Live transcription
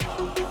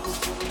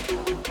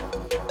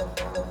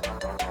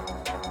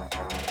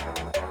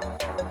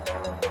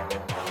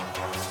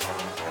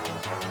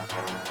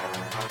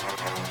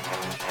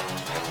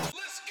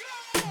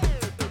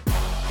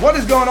What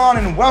is going on,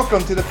 and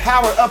welcome to the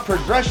Power of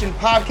Progression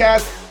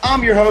podcast.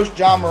 I'm your host,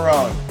 John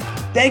Marone.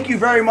 Thank you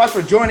very much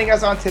for joining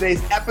us on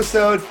today's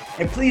episode.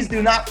 And please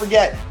do not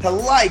forget to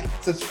like,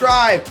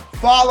 subscribe,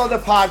 follow the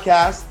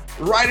podcast,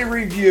 write a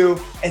review,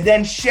 and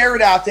then share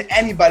it out to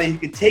anybody who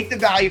could take the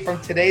value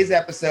from today's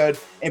episode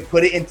and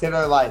put it into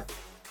their life.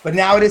 But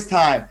now it is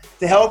time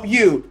to help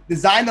you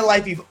design the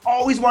life you've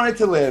always wanted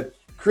to live,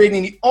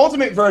 creating the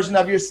ultimate version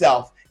of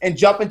yourself, and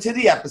jump into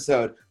the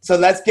episode. So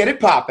let's get it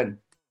popping.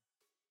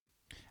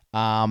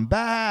 I'm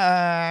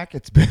back.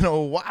 It's been a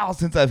while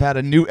since I've had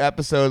a new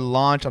episode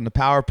launch on the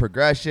Power of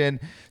Progression.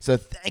 So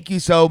thank you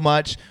so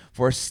much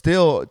for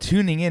still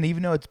tuning in,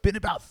 even though it's been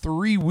about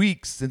 3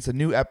 weeks since a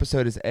new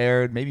episode has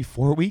aired, maybe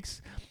 4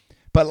 weeks.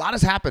 But a lot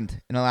has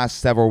happened in the last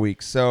several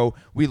weeks. So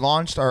we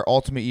launched our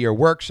Ultimate Year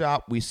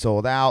Workshop. We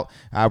sold out.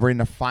 We're in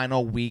the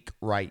final week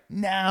right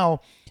now.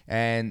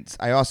 And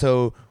I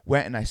also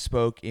went and I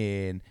spoke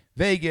in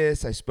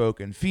Vegas, I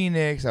spoke in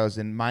Phoenix, I was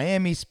in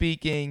Miami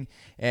speaking,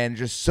 and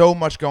just so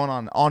much going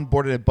on.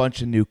 Onboarded a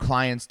bunch of new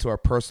clients to our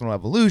personal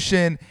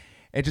evolution.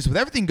 And just with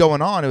everything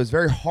going on, it was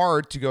very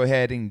hard to go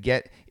ahead and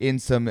get in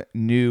some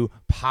new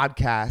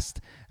podcast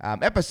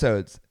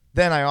episodes.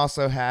 Then I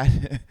also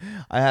had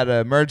an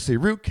emergency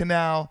root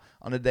canal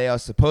on the day I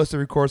was supposed to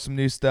record some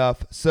new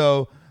stuff.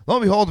 So lo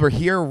and behold, we're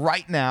here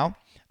right now.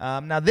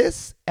 Now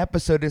this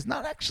episode is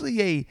not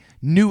actually a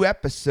new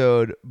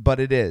episode, but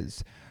it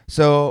is.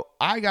 So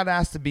I got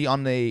asked to be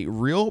on the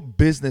Real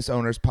Business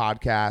Owners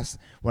podcast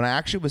when I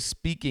actually was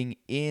speaking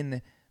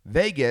in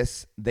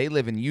Vegas. They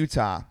live in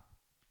Utah.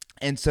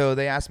 And so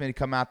they asked me to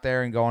come out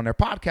there and go on their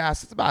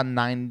podcast. It's about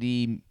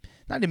 90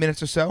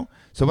 minutes or so.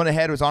 So I went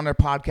ahead, was on their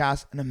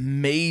podcast. An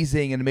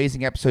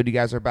amazing episode you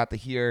guys are about to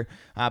hear.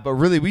 But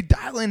really, we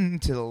dial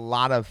into a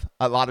lot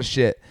of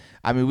shit.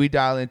 I mean, we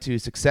dial into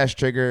success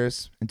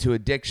triggers, into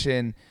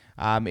addiction,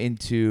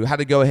 into how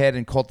to go ahead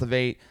and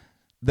cultivate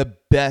the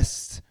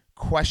best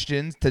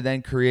questions to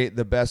then create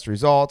the best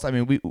results. I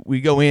mean,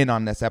 we go in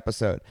on this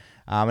episode.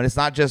 And it's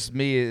not just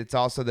me, it's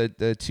also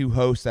the two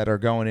hosts that are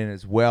going in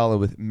as well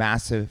with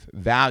massive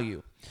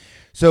value.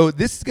 So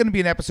this is going to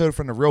be an episode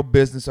from the Real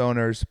Business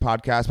Owners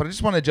podcast, but I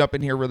just want to jump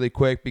in here really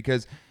quick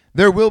because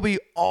there will be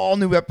all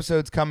new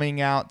episodes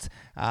coming out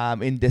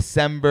in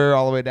December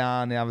all the way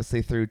down,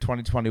 obviously, through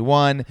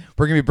 2021.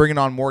 We're going to be bringing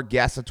on more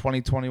guests in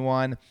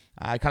 2021.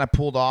 I kind of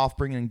pulled off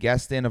bringing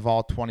guests in of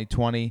all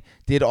 2020.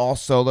 Did all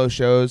solo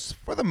shows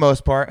for the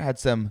most part. Had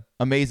some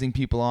amazing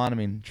people on. I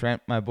mean,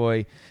 my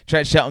boy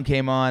Trent Shelton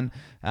came on.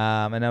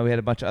 I know we had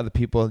a bunch of other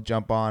people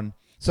jump on.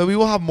 So we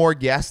will have more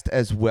guests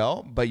as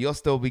well, but you'll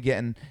still be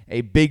getting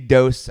a big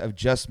dose of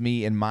just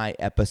me and my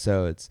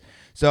episodes.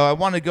 So I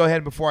want to go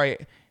ahead before I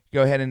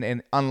go ahead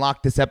and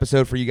unlock this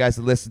episode for you guys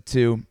to listen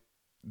to.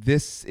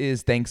 This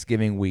is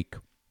Thanksgiving week.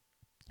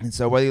 And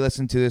so whether you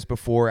listen to this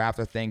before or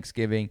after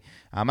Thanksgiving,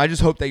 I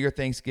just hope that your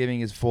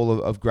Thanksgiving is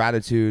full of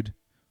gratitude,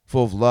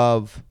 full of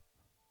love,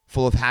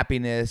 full of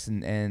happiness,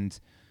 and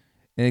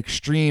an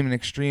extreme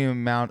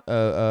amount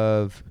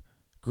of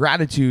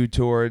gratitude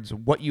towards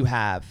what you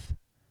have.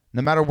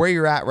 No matter where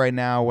you're at right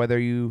now, whether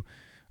you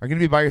are going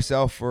to be by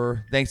yourself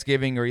for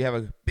Thanksgiving or you have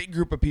a big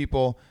group of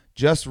people,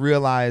 just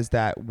realize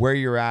that where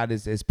you're at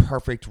is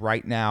perfect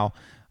right now.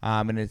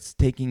 And it's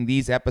taking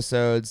these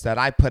episodes that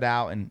I put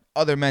out and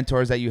other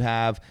mentors that you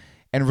have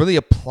and really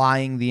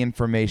applying the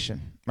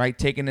information, right?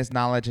 Taking this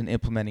knowledge and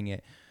implementing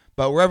it.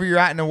 But wherever you're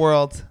at in the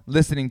world,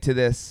 listening to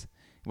this,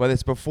 whether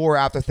it's before or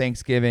after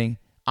Thanksgiving,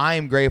 I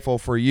am grateful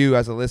for you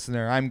as a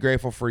listener. I'm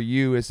grateful for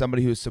you as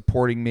somebody who's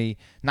supporting me.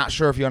 Not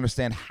sure if you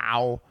understand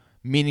how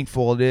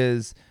meaningful it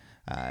is,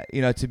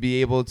 to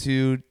be able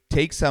to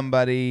take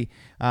somebody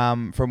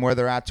from where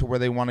they're at to where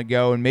they want to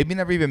go and maybe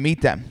never even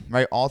meet them,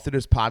 right? All through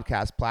this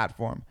podcast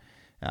platform.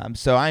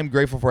 So I'm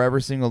grateful for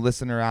every single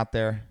listener out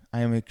there.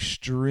 I am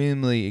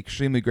extremely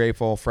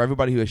grateful for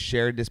everybody who has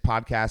shared this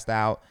podcast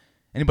out,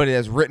 anybody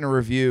that's written a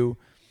review,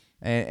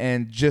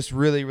 and just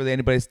really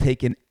anybody that's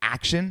taken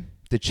action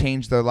to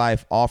change their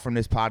life, all from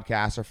this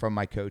podcast or from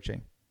my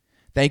coaching.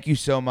 Thank you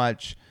so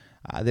much.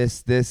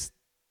 This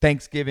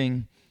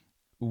Thanksgiving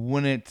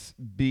wouldn't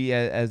be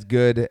as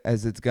good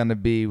as it's going to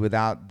be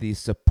without the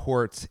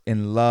support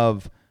and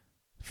love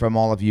from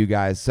all of you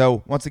guys.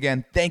 So once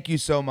again, thank you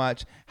so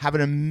much. Have an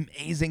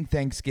amazing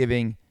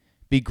Thanksgiving.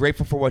 Be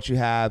grateful for what you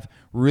have.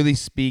 Really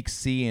speak,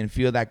 see, and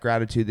feel that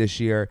gratitude this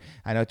year.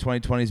 I know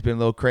 2020 has been a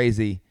little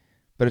crazy,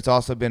 but it's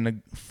also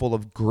been full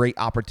of great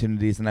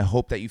opportunities, and I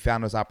hope that you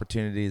found those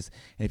opportunities.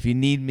 And if you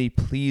need me,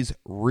 please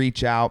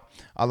reach out.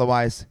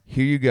 Otherwise,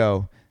 here you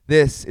go.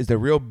 This is the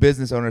Real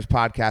Business Owners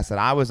podcast that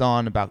I was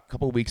on about a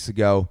couple of weeks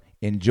ago.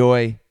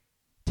 Enjoy,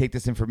 take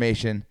this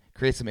information,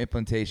 create some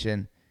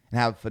implementation, and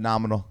have a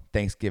phenomenal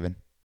Thanksgiving.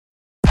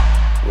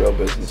 Real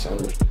Business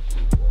Owners.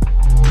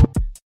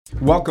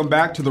 Welcome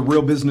back to the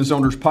Real Business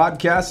Owners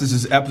podcast. This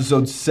is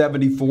episode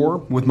 74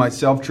 with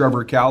myself,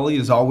 Trevor Cowley.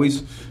 As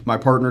always, my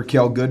partner,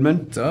 Kel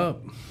Goodman. What's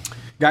up?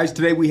 Guys,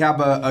 today we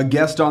have a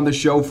guest on the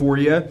show for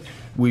you.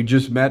 We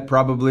just met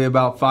probably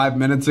about 5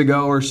 minutes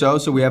ago or so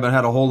we haven't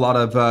had a whole lot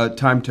of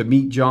time to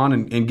meet John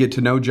and get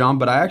to know John.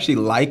 But I actually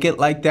like it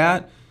like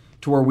that,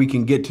 to where we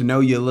can get to know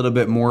you a little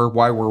bit more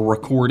while we're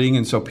recording,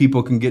 and so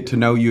people can get to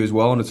know you as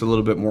well, and it's a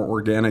little bit more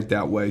organic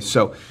that way.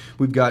 So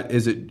we've got,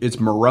 it's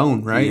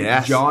Marone, right?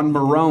 Yes. John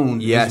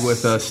Marone Yes. is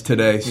with us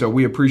today. So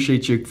we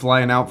appreciate you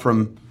flying out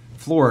from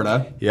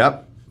Florida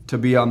Yep. to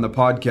be on the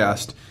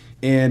podcast.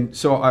 And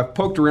so I've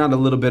poked around a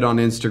little bit on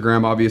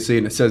Instagram, obviously,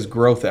 and it says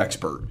growth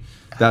expert.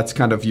 That's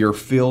kind of your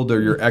field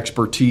or your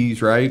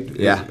expertise, right?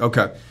 Yeah.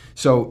 Okay.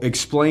 So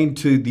explain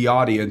to the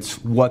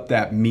audience what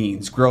that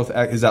means. Growth,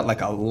 is that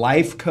like a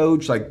life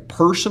coach, like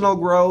personal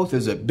growth?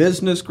 Is it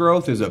business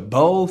growth? Is it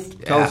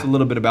both? Tell us a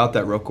little bit about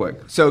that real quick.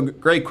 So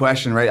great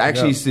question, right? I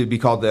actually used to be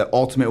called the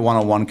ultimate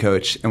one-on-one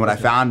coach. And what I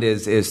found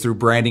is through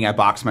branding, I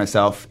boxed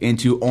myself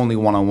into only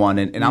one-on-one.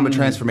 And I'm a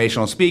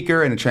transformational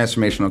speaker and a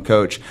transformational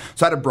coach.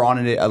 So I had to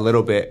broaden it a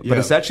little bit. But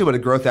essentially what a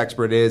growth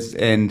expert is,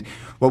 and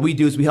what we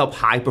do is we help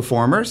high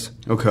performers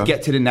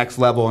get to the next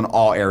level in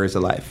all areas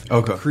of life.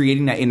 Okay.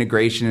 Creating that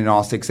integration in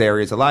all 6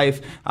 areas of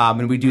life.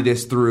 And we do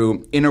this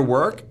through inner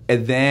work,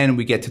 and then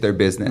we get to their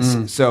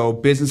business. So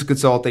business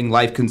consulting,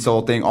 life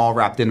consulting, all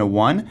wrapped into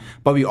one,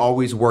 but we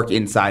always work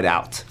inside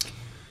out.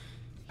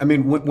 I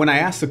mean, when I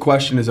ask the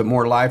question, is it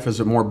more life, is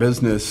it more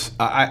business,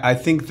 I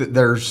think that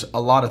there's a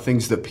lot of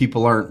things that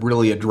people aren't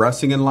really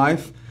addressing in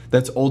life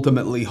that's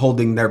ultimately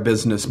holding their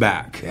business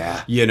back.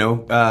 Yeah. You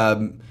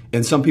know,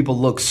 and some people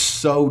look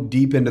so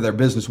deep into their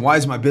business. Why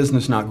is my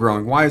business not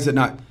growing? Why is it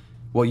not?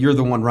 Well, you're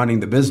the one running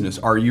the business.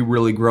 Are you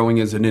really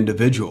growing as an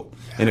individual?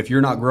 And if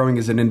you're not growing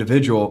as an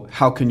individual,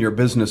 how can your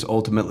business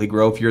ultimately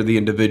grow if you're the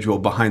individual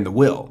behind the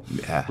wheel?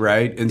 Yeah.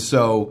 Right? And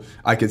so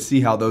I could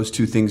see how those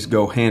two things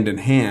go hand in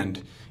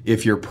hand.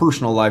 If your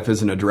personal life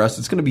isn't addressed,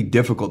 it's going to be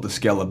difficult to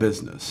scale a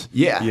business.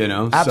 Yeah, you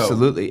know,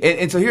 absolutely.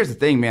 And so here's the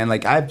thing, man.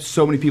 Like I have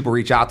so many people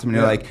reach out to me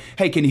and they're like,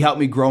 "Hey, can you help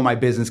me grow my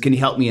business? Can you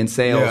help me in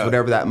sales,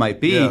 whatever that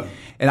might be?" Yeah.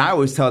 And I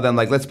always tell them,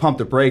 like, let's pump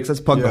the brakes, let's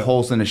plug the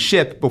holes in a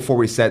ship before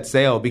we set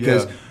sail,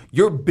 because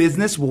your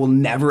business will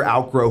never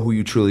outgrow who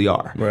you truly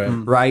are,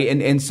 right?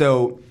 And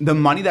so the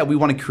money that we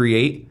want to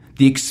create,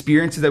 the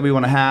experiences that we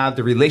want to have,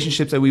 the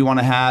relationships that we want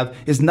to have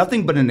is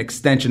nothing but an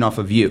extension off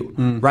of you,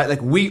 right?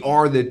 Like we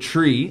are the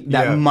tree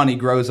that money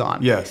grows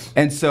on. Yes.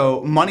 And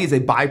so money is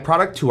a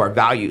byproduct to our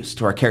values,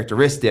 to our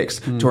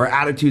characteristics, to our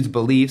attitudes,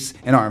 beliefs,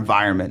 and our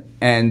environment.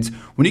 And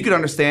when you could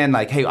understand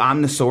like, hey,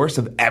 I'm the source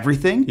of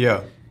everything.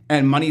 Yeah.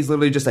 And money is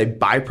literally just a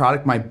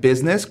byproduct. My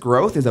business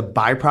growth is a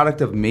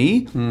byproduct of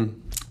me.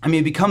 I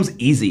mean, it becomes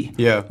easy,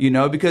 you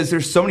know, because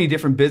there's so many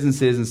different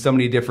businesses and so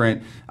many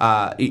different,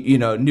 you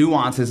know,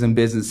 nuances in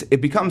business.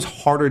 It becomes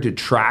harder to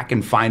track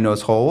and find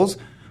those holes.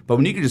 But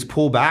when you can just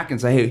pull back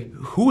and say, hey,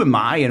 who am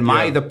I? Am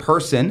I the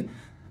person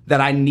that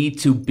I need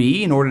to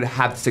be in order to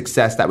have the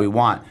success that we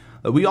want?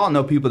 We all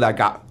know people that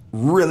got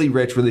really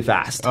rich really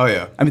fast. Oh,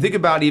 yeah. I mean, think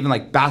about even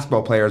like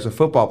basketball players or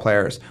football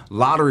players,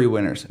 lottery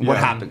winners. What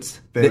happens?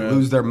 They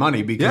lose their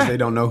money because they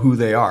don't know who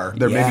they are.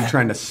 They're maybe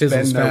trying to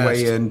spend their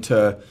way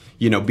into,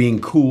 you know, being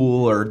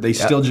cool, or they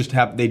still just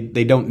have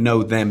they don't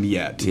know them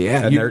yet.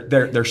 Yeah. And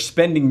they're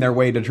spending their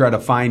way to try to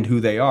find who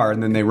they are,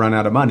 and then they run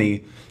out of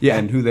money. Yeah.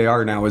 And who they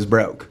are now is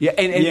broke. Yeah,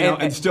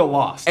 and still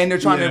lost. And they're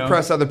trying to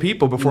impress other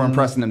people before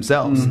impressing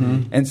themselves.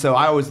 And so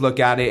I always look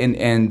at it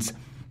and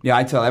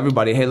I tell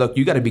everybody, hey, look,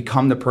 you got to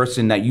become the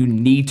person that you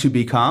need to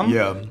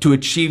become to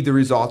achieve the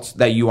results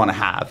that you want to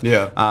have.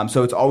 Yeah.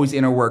 So it's always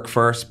inner work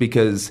first,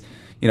 because,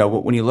 you know,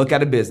 when you look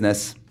at a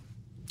business,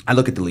 I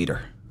look at the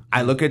leader.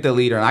 I look at the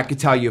leader, and I can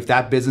tell you if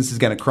that business is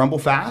going to crumble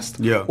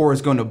fast or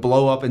is going to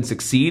blow up and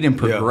succeed and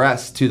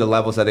progress to the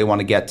levels that they want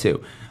to get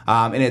to.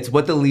 And it's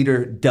what the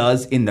leader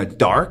does in the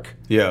dark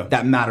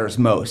that matters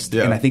most.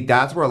 And I think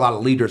that's where a lot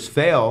of leaders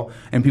fail,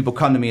 and people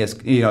come to me as,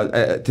 you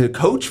know, to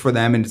coach for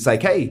them, and it's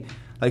like, hey,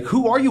 like,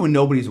 who are you when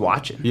nobody's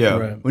watching?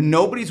 When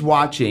nobody's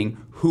watching,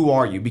 who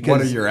are you? Because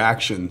what are your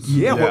actions?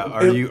 Well,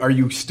 are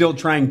you still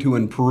trying to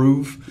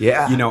improve?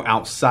 You know,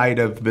 outside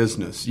of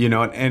business. You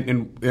know,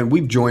 and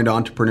we've joined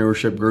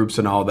entrepreneurship groups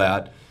and all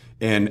that.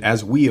 And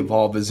as we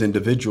evolve as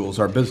individuals,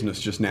 our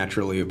business just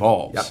naturally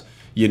evolves.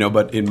 You know,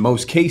 but in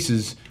most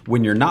cases,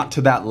 when you're not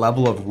to that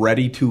level of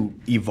ready to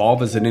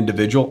evolve as an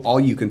individual, all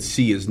you can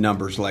see is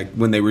numbers. Like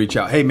when they reach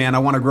out, hey man, I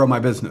want to grow my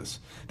business.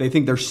 They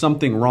think there's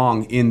something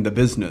wrong in the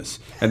business,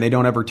 and they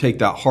don't ever take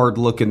that hard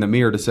look in the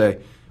mirror to say,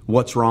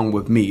 what's wrong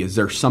with me? Is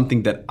there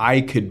something that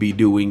I could be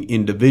doing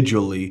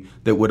individually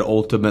that would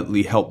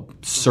ultimately help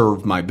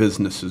serve my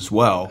business as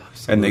well?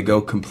 Absolutely. And they go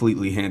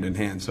completely hand in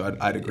hand. So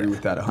I'd agree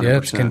with that 100%. Yeah,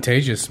 it's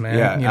contagious, man.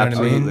 Yeah, you know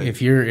absolutely. what I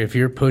mean? If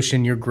you're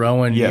pushing, you're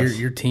growing,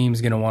 your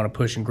team's going to want to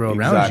push and grow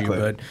around you.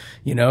 But,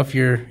 you know, if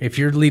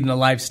you're leading a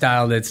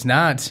lifestyle that's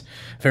not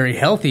very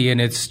healthy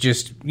and it's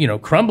just, you know,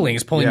 crumbling,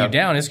 it's pulling you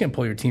down, it's going to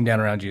pull your team down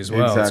around you as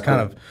well. It's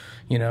kind of,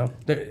 you know,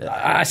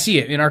 I see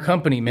it in our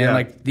company, man.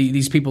 Like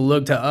these people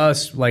look to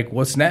us like like,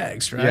 what's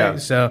next, right? Yeah.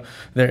 So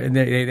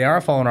they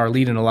are following our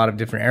lead in a lot of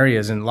different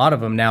areas, and a lot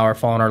of them now are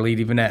following our lead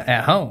even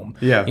at home.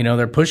 Yeah. You know,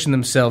 they're pushing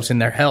themselves in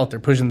their health, they're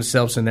pushing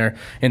themselves in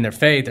their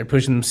faith, they're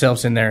pushing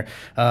themselves in their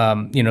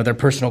their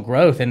personal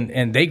growth,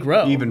 and they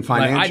grow. Even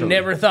financially. Like, I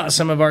never thought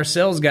some of our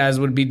sales guys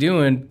would be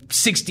doing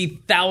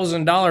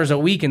 $60,000 a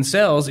week in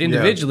sales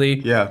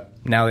individually. Yeah.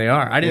 Now they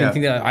are. I didn't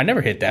think that. I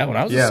never hit that when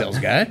I was a sales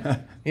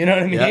guy. You know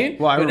what I mean? Yeah.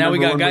 Well, but now we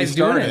got guys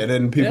doing it,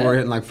 and people were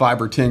hitting like $5,000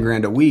 or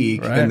 $10,000 a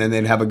week, Right. and then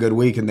they'd have a good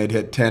week, and they'd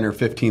hit $10,000 or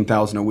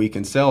 $15,000 a week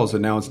in sales.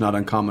 And now it's not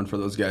uncommon for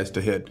those guys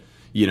to hit,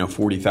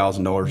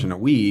 $40,000 in a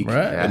week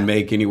and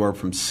make anywhere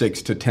from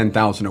 $6,000 to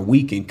 $10,000 a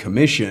week in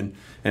commission.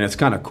 And it's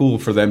kind of cool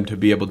for them to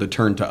be able to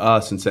turn to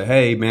us and say,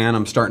 "Hey, man,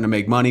 I'm starting to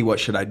make money.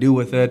 What should I do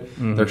with it?"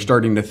 Mm-hmm. They're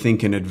starting to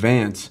think in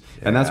advance,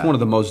 and that's one of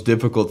the most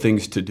difficult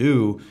things to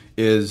do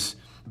is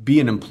be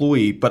an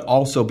employee, but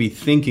also be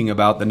thinking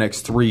about the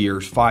next 3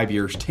 years, 5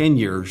 years, 10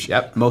 years.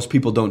 Yep. Most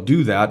people don't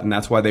do that, and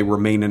that's why they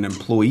remain an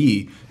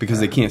employee because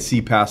they can't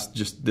see past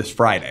just this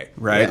Friday,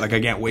 right? Yeah. Like, I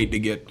can't wait to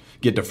get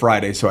to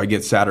Friday so I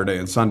get Saturday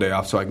and Sunday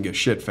off so I can get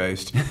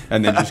shit-faced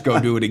and then just go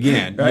do it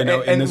again. Right.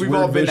 In this we've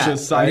all weird been vicious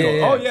that. cycle.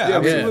 Yeah. Oh, yeah,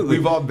 absolutely.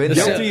 We've all been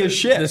guilty as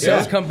shit. The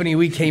sales company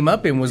we came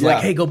up in was Yeah.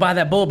 like, "Hey, go buy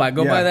that bull bike,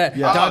 go buy that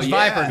Dodge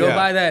Viper, go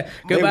buy that,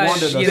 go They buy."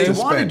 wanted us you know, to they spend.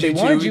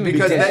 wanted you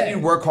because to then you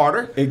work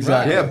harder.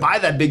 Exactly. Yeah, buy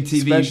that big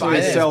TV. Especially buy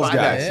as this, sales buy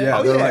guys. that. Yeah.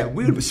 Oh, They're yeah. like,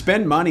 we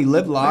spend money,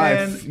 live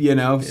life,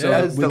 Man, so yeah,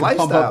 it's we the can pump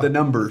lifestyle. up the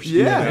numbers.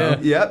 Yeah.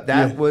 Yep.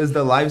 That was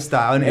the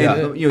lifestyle.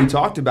 And you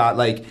talked about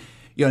like,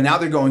 now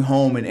they're going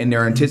home and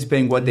they're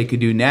anticipating what they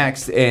could do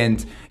next.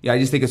 And I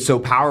just think it's so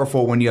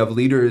powerful when you have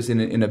leaders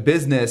in a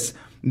business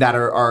that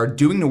are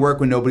doing the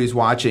work when nobody's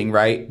watching,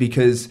 right?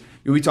 Because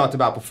we talked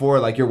about before,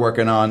 like you're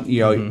working on,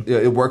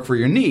 work for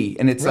your knee.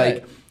 And it's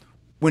like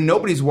when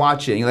nobody's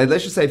watching, like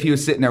let's just say if he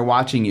was sitting there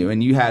watching you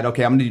and you had,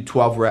 okay, I'm going to do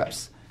 12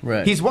 reps.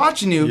 Right. He's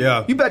watching you.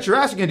 Yeah. You bet your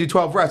ass you're going to do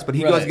 12 reps, but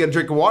he goes to get a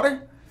drink of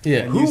water.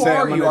 Yeah. Who say,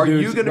 are "I'm you? gonna Are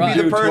do- you going to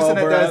be the person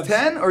that 12 does reps?"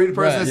 10 or are you the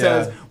person that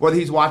says, whether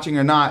he's watching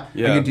or not,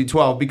 I'm going to do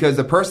 12? Because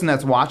the person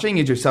that's watching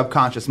is your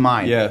subconscious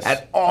mind Yes.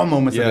 at all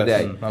moments of the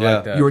day. I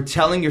like that. You're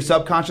telling your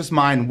subconscious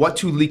mind what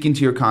to leak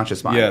into your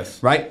conscious mind.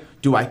 Yes. Right?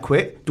 Do I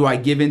quit? Do I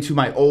give into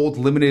my old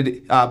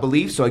limited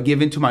beliefs? Do I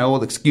give into my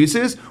old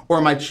excuses? Or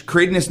am I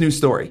creating this new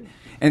story?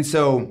 And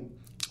so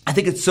I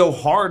think it's so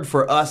hard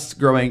for us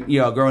growing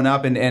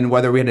up and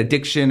whether we had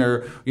addiction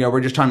or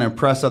we're just trying to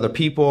impress other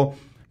people.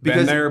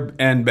 Been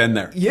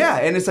there. Yeah,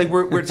 and it's like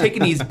we're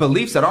taking these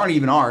beliefs that aren't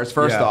even ours,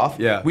 first off.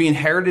 Yeah. We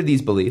inherited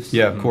these beliefs.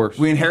 Yeah, of course.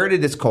 We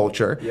inherited this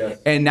culture. Yes.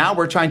 And now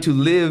we're trying to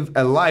live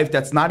a life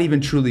that's not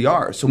even truly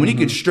ours. So when you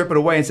could strip it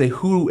away and say,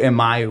 who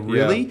am I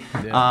really?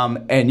 Yeah.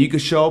 And you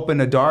could show up in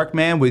the dark,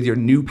 man, with your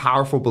new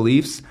powerful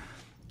beliefs.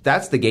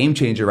 That's the game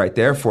changer right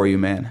there for you,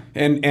 man.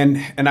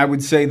 And I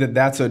would say that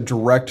that's a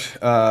direct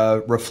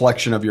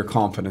reflection of your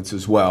confidence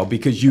as well,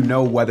 because you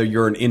know whether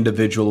you're an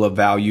individual of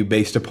value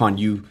based upon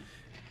you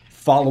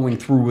following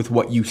through with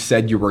what you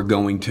said you were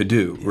going to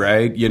do,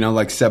 right?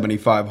 Like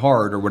 75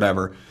 hard or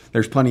whatever.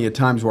 There's plenty of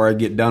times where I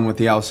get done with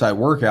the outside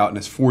workout and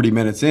it's 40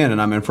 minutes in and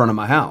I'm in front of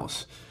my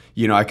house.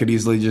 I could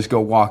easily just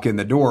go walk in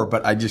the door,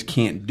 but I just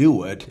can't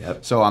do it.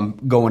 Yep. So I'm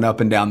going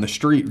up and down the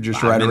street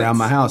just 5 right minutes. around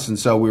my house. And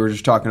so we were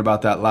just talking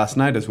about that last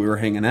night as we were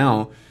hanging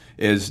out,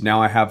 is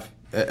now I have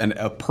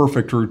a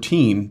perfect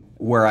routine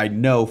where I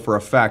know for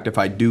a fact if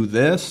I do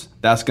this,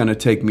 that's going to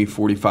take me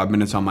 45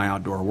 minutes on my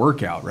outdoor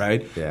workout,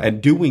 right? Yeah.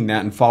 And doing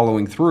that and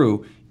following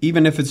through,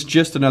 even if it's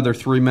just another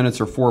 3 minutes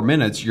or 4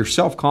 minutes, your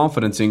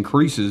self-confidence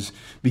increases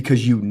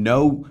because you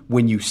know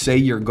when you say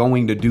you're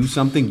going to do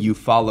something, you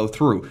follow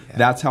through. Yeah.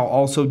 That's how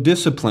also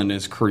discipline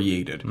is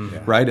created,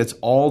 right? It's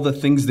all the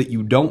things that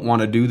you don't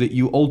want to do that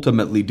you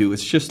ultimately do.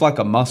 It's just like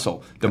a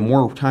muscle. The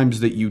more times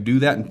that you do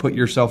that and put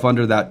yourself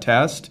under that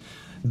test,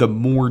 the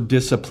more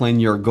discipline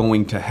you're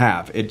going to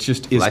have. It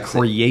just is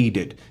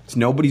created. It's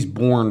nobody's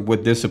born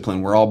with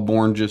discipline. We're all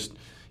born just,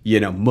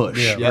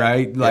 mush,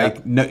 right?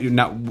 Like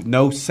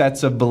no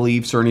sets of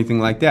beliefs or anything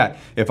like that.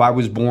 If I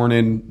was born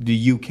in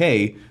the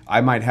UK,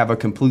 I might have a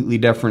completely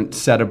different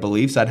set of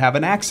beliefs. I'd have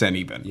an accent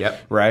even,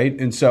 right?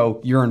 And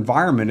so your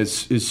environment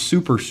is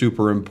super,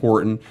 super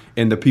important,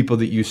 and the people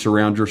that you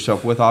surround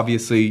yourself with.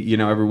 Obviously,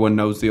 everyone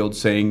knows the old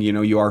saying,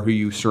 you are who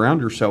you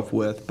surround yourself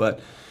with, but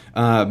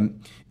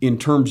in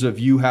terms of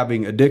you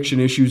having addiction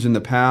issues in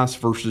the past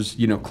versus,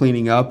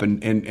 cleaning up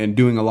and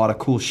doing a lot of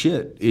cool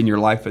shit in your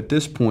life at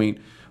this point,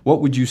 what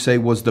would you say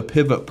was the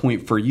pivot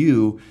point for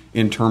you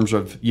in terms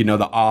of,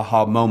 the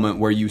aha moment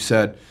where you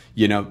said,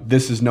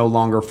 this is no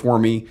longer for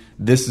me.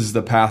 This is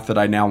the path that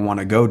I now want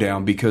to go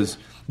down? Because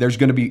there's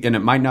going to be, and it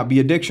might not be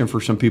addiction for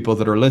some people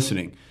that are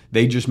listening.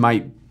 They just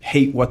might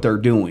hate what they're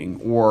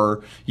doing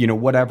or,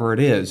 whatever it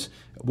is.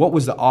 What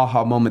was the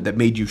aha moment that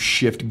made you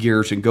shift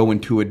gears and go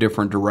into a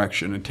different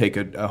direction and take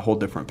a whole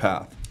different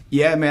path?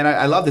 Yeah, man,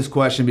 I love this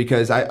question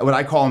because what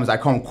I call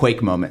them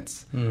quake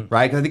moments,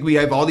 right? Because I think we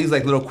have all these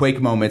like little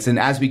quake moments, and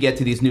as we get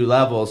to these new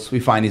levels, we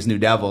find these new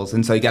devils,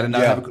 and so you got to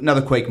have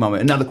another quake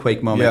moment, another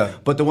quake moment. Yeah.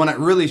 But the one that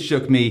really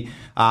shook me,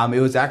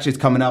 it's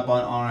coming up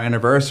on our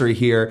anniversary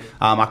here,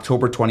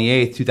 October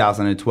 28th,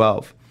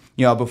 2012.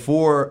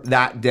 Before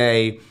that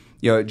day,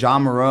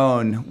 John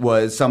Marone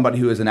was somebody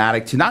who was an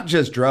addict to not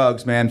just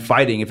drugs, man,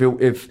 fighting.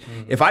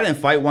 If I didn't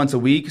fight once a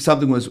week,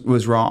 something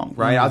was wrong,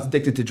 right? I was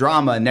addicted to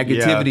drama and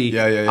negativity.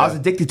 Yeah. I was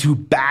addicted to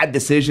bad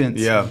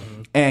decisions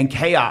and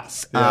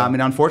chaos.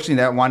 And unfortunately,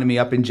 that wound me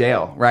up in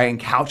jail, right? And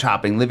couch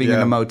hopping, living in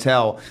a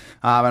motel.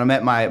 And I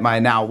met my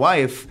now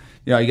wife.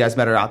 You guys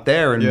met her out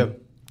there, and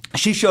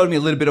she showed me a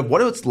little bit of what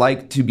it's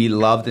like to be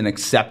loved and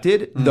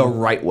accepted the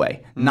right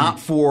way, not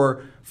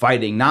for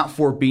fighting, not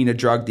for being a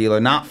drug dealer,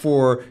 not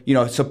for,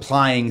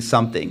 supplying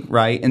something,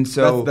 right? And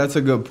so that's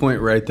a good point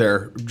right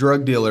there.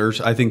 Drug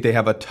dealers, I think they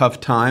have a tough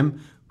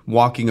time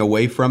walking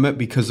away from it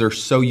because they're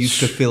so used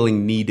to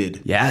feeling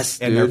needed.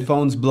 Yes, and their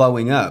phone's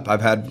blowing up.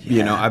 I've had,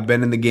 I've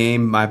been in the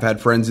game, I've had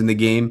friends in the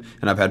game,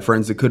 and I've had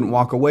friends that couldn't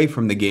walk away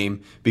from the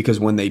game because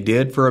when they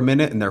did for a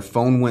minute and their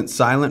phone went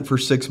silent for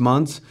 6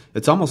 months,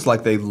 it's almost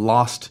like they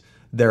lost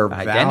their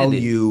identity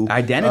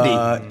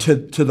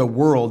to the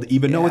world,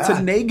 even though it's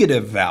a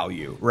negative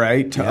value,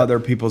 right, to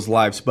other people's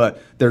lives.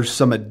 But there's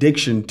some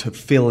addiction to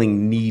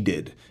feeling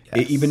needed,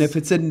 even if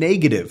it's a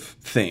negative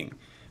thing.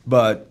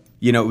 But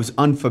it was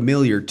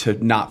unfamiliar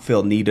to not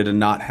feel needed and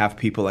not have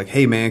people like,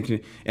 hey man,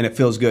 and it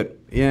feels good.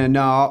 Yeah,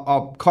 no,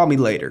 I'll call me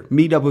later.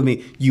 Meet up with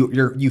me.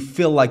 You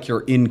feel like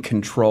you're in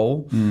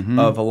control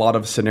of a lot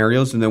of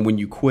scenarios, and then when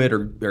you quit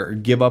or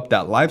give up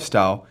that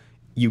lifestyle,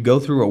 you go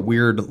through a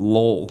weird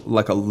lull,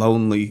 like a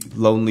lonely.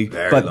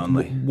 Very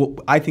lonely.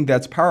 I think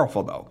that's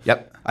powerful, though.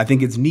 Yep. I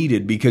think it's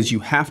needed because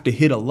you have to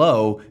hit a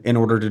low in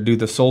order to do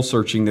the soul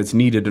searching that's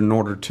needed in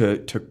order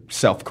to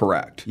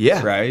self-correct.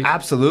 Yeah, right.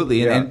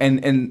 Absolutely. Yeah.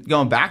 And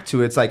going back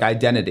to it, it's like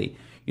identity.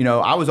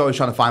 I was always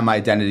trying to find my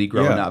identity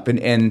growing up,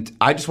 and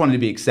I just wanted to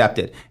be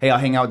accepted. Hey, I'll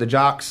hang out with the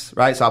jocks,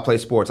 right? So I'll play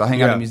sports. I'll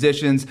hang out with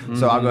musicians,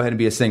 so I'll go ahead and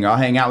be a singer. I'll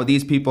hang out with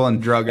these people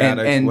and drug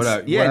addicts,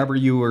 whatever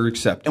you were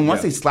accepted. And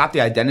once they slapped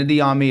the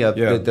identity on me of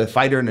the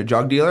fighter and the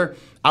drug dealer,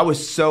 I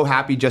was so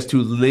happy just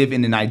to live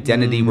in an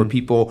identity where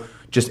people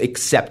just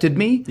accepted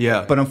me.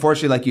 Yeah. But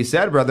unfortunately, like you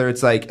said, brother,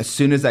 it's like as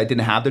soon as I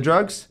didn't have the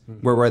drugs,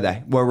 where were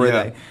they? Where were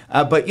they?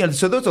 But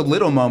so those are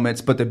little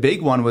moments. But the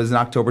big one was in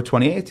October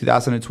 28th,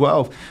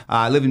 2012.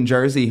 I lived in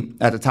Jersey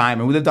at the time,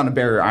 and we lived on a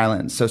barrier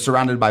island, so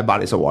surrounded by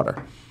bodies of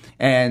water.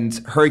 And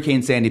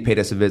Hurricane Sandy paid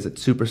us a visit,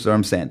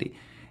 Superstorm Sandy.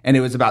 And it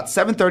was about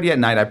 7:30 at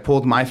night. I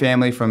pulled my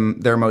family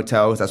from their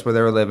motels, that's where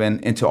they were living,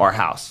 into our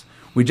house.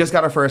 We just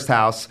got our first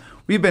house.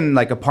 We've been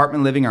like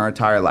apartment living our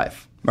entire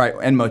life. Right,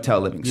 and motel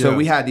living. So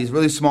we had these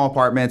really small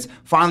apartments.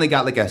 Finally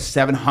got like a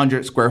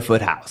 700 square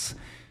foot house.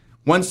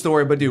 One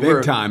story, but dude,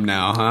 big time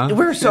now, huh?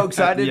 We're so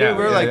excited.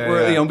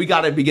 Dude. We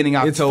got it beginning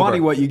October. It's funny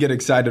what you get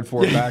excited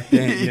for back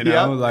then.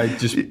 Like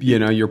just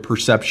your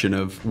perception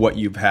of what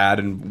you've had,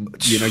 and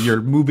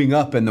you're moving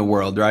up in the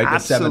world, right?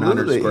 Absolutely. The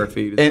 700 square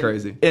feet. It's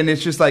crazy. And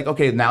it's just like,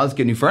 okay, now let's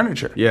get new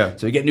furniture. Yeah.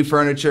 So we get new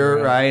furniture,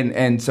 right?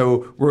 And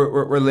so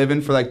we're living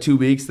for like 2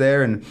 weeks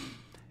there, and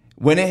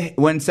when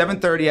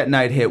 7:30 at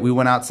night hit, we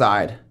went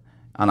outside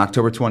on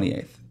October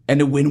 28th, and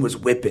the wind was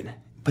whipping,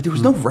 but there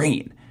was no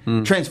rain.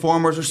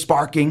 Transformers were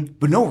sparking,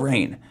 but no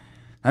rain.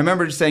 I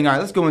remember just saying, all right,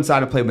 let's go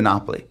inside and play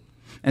Monopoly.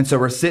 And so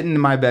we're sitting in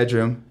my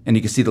bedroom, and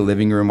you can see the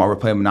living room while we're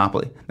playing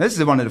Monopoly. This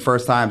is one of the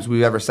first times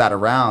we've ever sat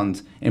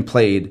around and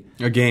played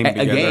a game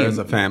together as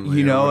a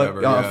family.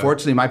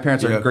 Unfortunately, my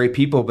parents are great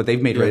people, but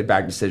they've made really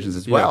bad decisions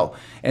as well.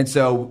 And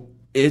so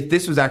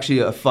this was actually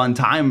a fun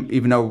time,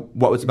 even though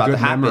what was about to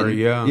happen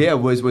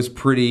was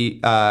pretty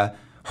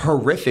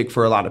horrific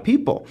for a lot of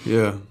people.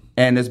 Yeah.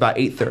 And it was about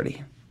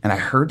 8:30, and I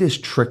heard this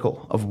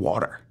trickle of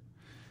water.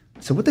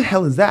 So what the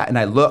hell is that? And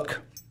I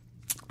look,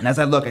 and as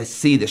I look, I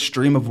see the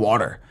stream of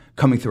water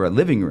coming through our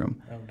living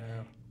room. Oh, no.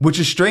 Which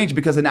is strange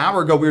because an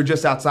hour ago we were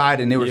just outside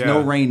and there was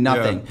no rain,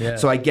 nothing. Yeah.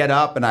 So I get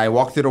up and I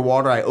walk through the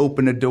water, I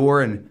open the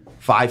door, and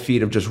 5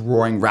 feet of just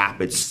roaring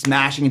rapids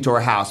smashing into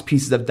our house,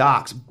 pieces of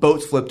docks,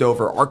 boats flipped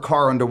over, our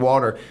car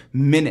underwater,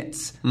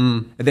 minutes.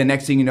 And then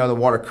next thing you know, the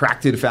water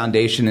cracked through the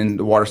foundation and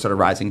the water started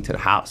rising to the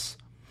house.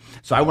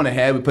 So I went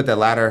ahead, we put that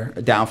ladder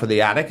down for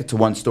the attic. It's a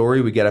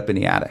 1-story. We get up in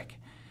the attic.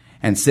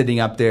 And sitting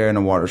up there and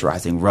the water's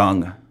rising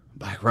rung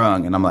by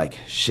rung. And I'm like,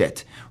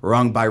 shit,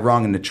 rung by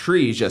rung. And the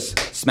trees just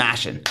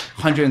smashing.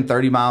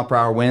 130 mile per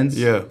hour winds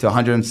to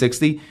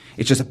 160.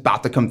 It's just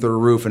about to come through the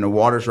roof and the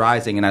water's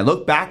rising. And I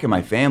look back at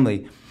my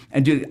family.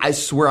 And dude, I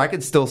swear I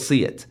could still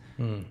see it,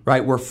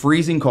 right? We're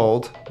freezing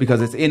cold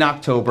because it's in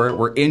October.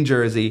 We're in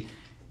Jersey.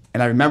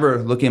 And I remember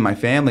looking at my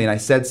family and I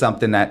said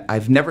something that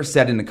I've never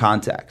said in the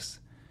context.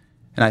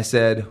 And I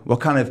said, what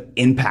kind of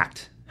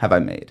impact have I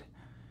made?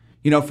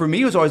 For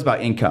me, it was always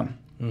about income.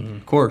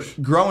 Of course.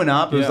 Growing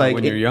up, it was like...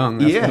 when you're young,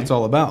 that's what it's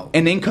all about.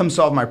 And income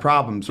solved my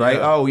problems, right?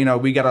 Yeah. Oh,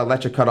 we got our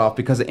electric cut off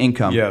because of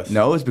income. Yes.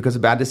 No, it's because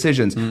of bad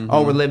decisions.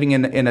 Oh, we're living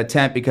in a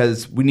tent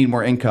because we need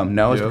more income.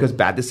 No, it's because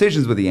bad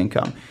decisions with the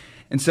income.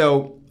 And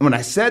so when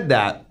I said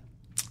that,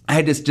 I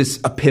had this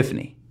just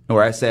epiphany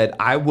where I said,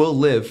 I will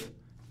live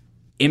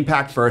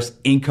impact first,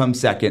 income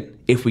second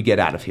if we get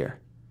out of here.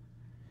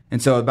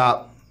 And so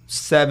about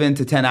 7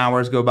 to 10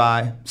 hours go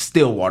by,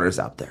 still water's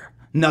out there.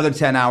 Another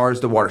 10 hours,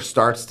 the water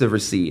starts to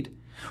recede.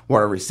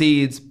 Water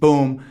recedes,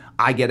 boom,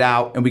 I get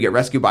out and we get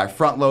rescued by a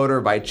front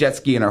loader, by a jet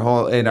ski in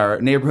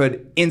our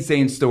neighborhood.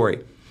 Insane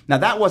story. Now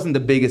that wasn't the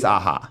biggest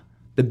aha.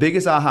 The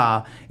biggest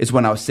aha is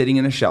when I was sitting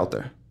in a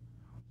shelter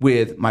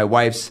with my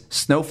wife's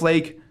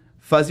snowflake,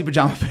 fuzzy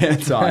pajama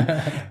pants on,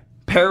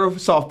 pair of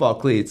softball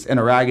cleats, and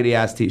a raggedy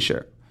ass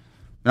t-shirt.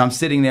 And I'm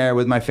sitting there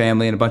with my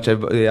family and a bunch of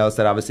everybody else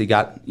that obviously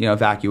got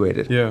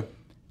evacuated. Yeah.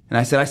 And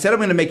I said I'm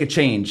going to make a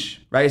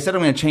change, right? I said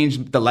I'm going to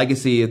change the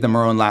legacy of the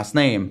Marone last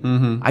name.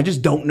 Mm-hmm. I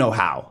just don't know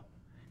how.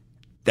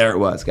 There it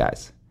was,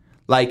 guys.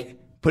 Like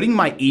putting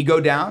my ego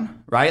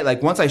down, right?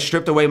 Like once I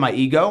stripped away my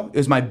ego, it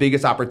was my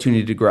biggest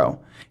opportunity to grow.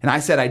 And I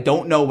said, I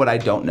don't know what I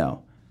don't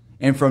know.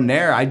 And from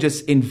there, I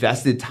just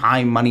invested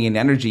time, money, and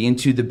energy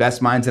into the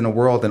best minds in the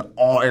world in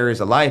all areas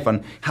of life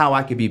on how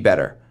I could be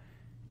better.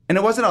 And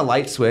it wasn't a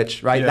light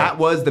switch, right? Yeah. That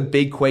was the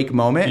big quake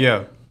moment.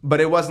 Yeah.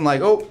 But it wasn't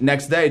like, oh,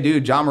 next day,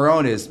 dude, John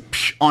Marone is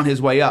on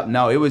his way up.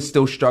 No, it was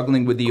still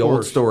struggling with the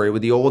old story,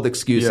 with the old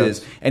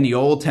excuses and the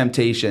old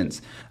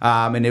temptations.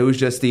 And it was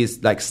just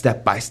these like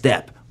step by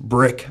step,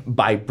 brick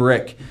by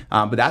brick.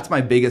 But that's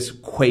my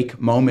biggest quake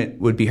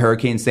moment would be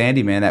Hurricane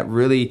Sandy, man. That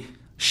really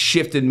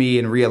shifted me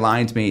and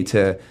realigned me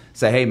to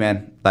say, hey,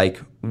 man, like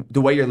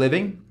the way you're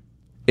living,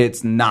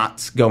 it's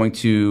not going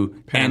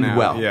to end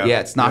well. Yeah,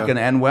 it's not going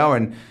to end well.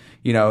 And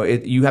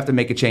you have to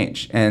make a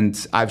change.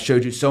 And I've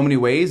showed you so many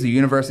ways. The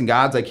universe and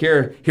God's like,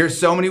 here's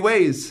so many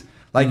ways.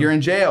 Like you're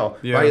in jail,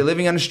 right? You're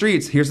living on the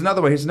streets. Here's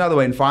another way. Here's another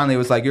way. And finally, it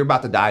was like, you're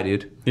about to die,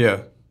 dude.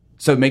 Yeah.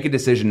 So make a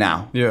decision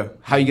now. Yeah.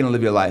 How are you going to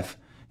live your life?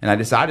 And I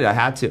decided I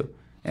had to.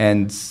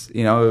 And,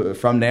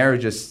 from there,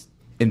 just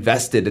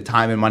invested the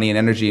time and money and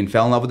energy and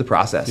fell in love with the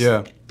process.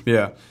 Yeah.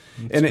 Yeah.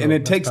 And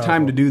it takes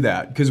time to do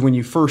that. Because when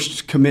you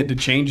first commit to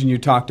change and you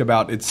talked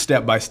about it's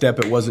step by step,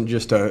 it wasn't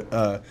just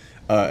an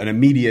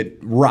immediate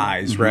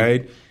rise, mm-hmm.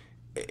 right?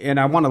 And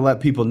I want to let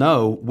people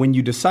know when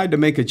you decide to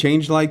make a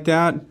change like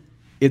that,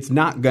 it's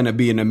not going to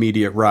be an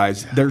immediate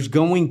rise. There's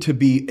going to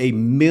be a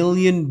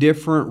million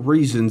different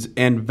reasons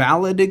and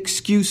valid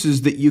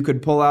excuses that you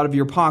could pull out of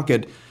your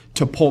pocket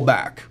to pull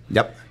back.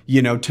 Yep.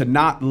 To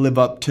not live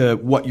up to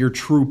what your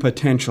true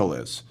potential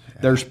is.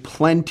 There's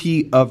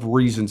plenty of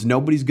reasons.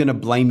 Nobody's going to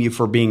blame you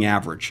for being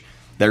average.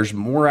 There's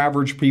more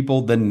average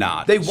people than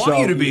not. They want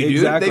you to be, dude.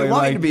 Exactly, they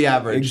want you to be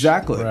average.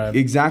 Exactly. Right.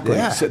 Exactly.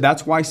 Yeah. So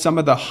that's why some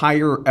of the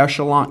higher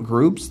echelon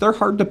groups, they're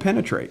hard to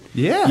penetrate.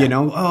 Yeah.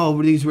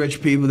 These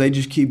rich people, they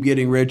just keep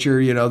getting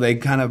richer. They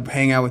kind of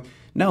hang out with...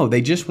 No,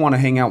 they just want to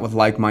hang out with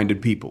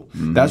like-minded people.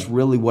 Mm-hmm. That's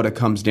really what it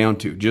comes down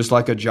to. Just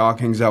like a jock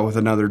hangs out with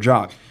another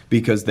jock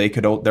because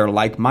they're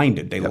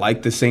like-minded. They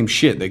like the same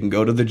shit. They can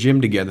go to the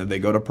gym together. They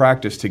go to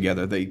practice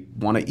together. They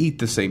want to eat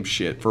the same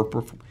shit for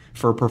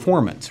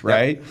performance,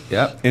 right?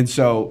 Yep. And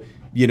so,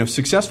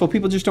 successful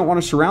people just don't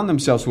want to surround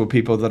themselves with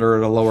people that are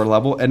at a lower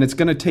level. And it's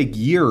going to take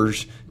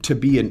years to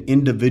be an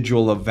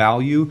individual of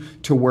value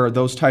to where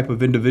those type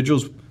of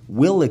individuals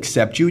will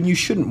accept you. And you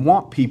shouldn't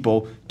want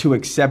people to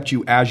accept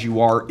you as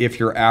you are if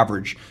you're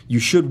average. You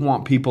should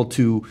want people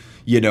to,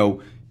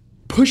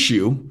 push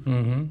you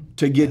mm-hmm.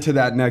 to get to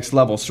that next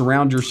level.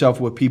 Surround yourself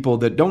with people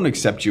that don't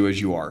accept you as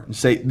you are.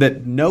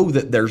 That know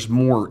that there's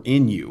more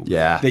in you.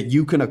 Yeah. That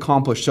you can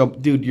accomplish. So,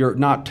 dude, you're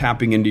not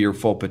tapping into your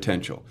full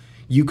potential.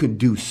 You can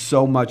do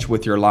so much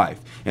with your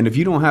life. And if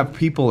you don't have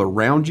people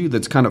around you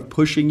that's kind of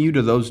pushing you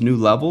to those new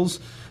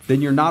levels,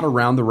 then you're not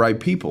around the right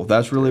people.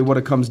 That's really what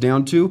it comes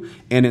down to.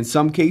 And in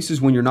some cases,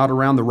 when you're not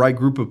around the right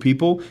group of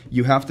people,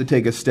 you have to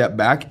take a step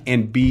back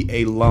and be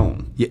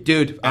alone. Yeah,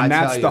 dude, and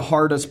that's the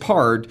hardest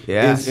part.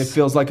 Yes. Is it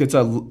feels like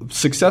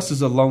success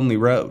is a lonely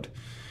road.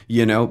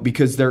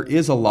 Because there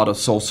is a lot of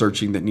soul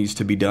searching that needs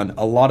to be done,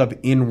 a lot of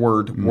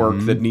inward work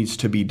mm-hmm. that needs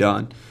to be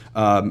done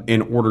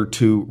in order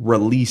to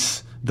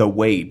release the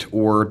weight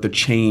or the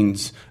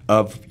chains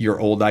of your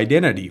old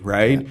identity,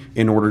 right? Yeah.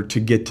 In order to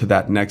get to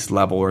that next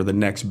level or the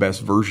next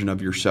best version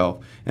of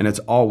yourself. And it's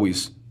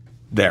always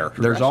there.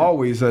 There's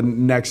always a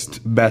next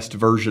best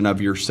version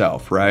of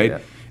yourself, right? Yeah.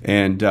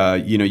 And,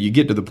 you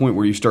get to the point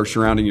where you start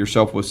surrounding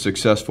yourself with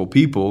successful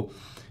people,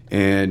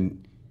 and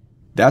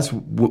that's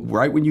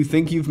right when you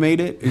think you've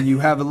made it and you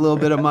have a little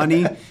bit of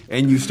money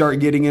and you start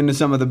getting into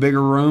some of the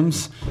bigger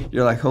rooms,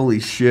 you're like, holy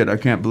shit, I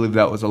can't believe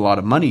that was a lot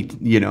of money,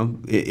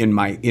 in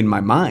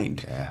my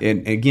mind. Yeah.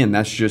 And again,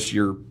 that's just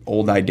your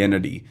old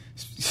identity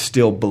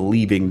still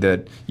believing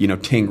that,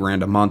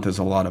 $10,000 a month is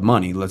a lot of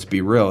money. Let's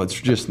be real. It's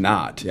just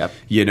not. Yep.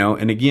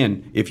 And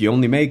again, if you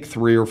only make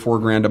 $3,000 or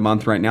 $4,000 a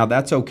month right now,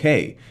 that's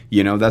okay.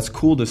 That's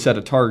cool to set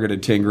a target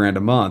at $10,000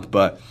 a month,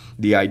 but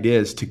the idea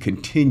is to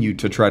continue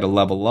to try to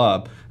level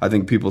up. I think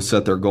think people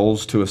set their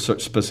goals to a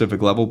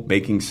specific level,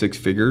 making six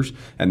figures,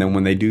 and then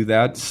when they do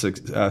that,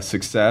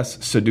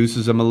 success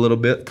seduces them a little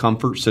bit,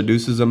 comfort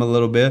seduces them a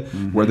little bit,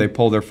 where they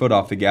pull their foot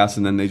off the gas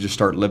and then they just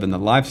start living the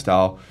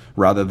lifestyle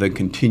rather than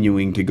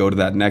continuing to go to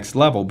that next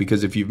level.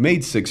 Because if you've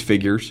made six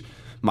figures,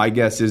 my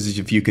guess is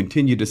if you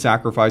continue to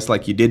sacrifice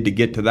like you did to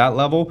get to that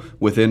level,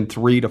 within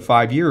 3 to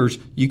 5 years,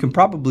 you can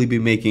probably be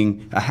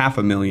making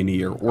 $500,000 a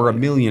year or $1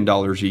 million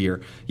a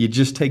year. It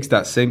just takes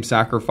that same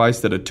sacrifice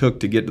that it took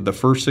to get to the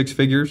first six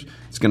figures.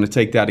 It's going to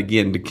take that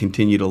again to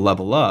continue to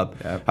level up.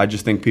 Yep. I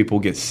just think people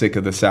get sick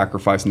of the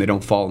sacrifice and they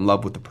don't fall in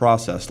love with the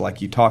process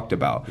like you talked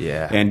about.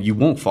 Yeah. And you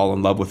won't fall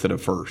in love with it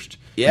at first.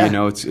 Yeah. You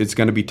know, it's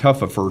going to be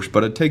tough at first,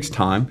 but it takes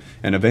time.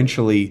 And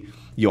eventually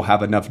you'll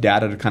have enough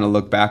data to kind of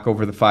look back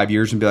over the 5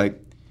 years and be like,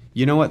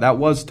 you know what, that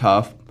was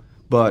tough,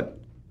 but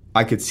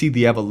I could see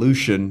the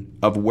evolution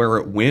of where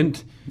it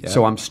went. Yeah.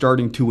 So I'm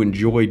starting to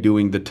enjoy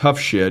doing the tough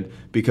shit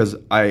because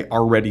I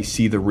already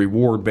see the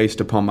reward based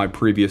upon my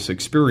previous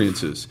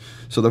experiences.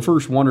 So the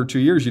first 1 or 2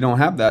 years, you don't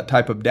have that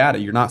type of data.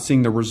 You're not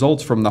seeing the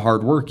results from the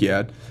hard work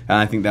yet. And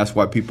I think that's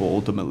why people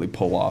ultimately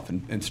pull off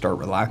and start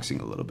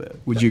relaxing a little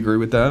bit. Would you agree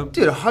with that?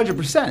 Dude,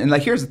 100%. And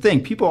like, here's the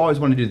thing. People always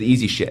want to do the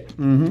easy shit,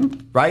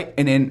 right?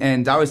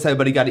 And I always say,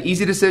 but you got an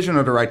easy decision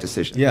or the right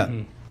decision. Yeah.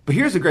 But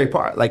here's the great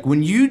part. Like,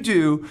 when you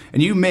do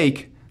and you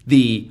make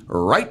the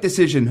right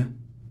decision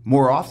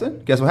more often,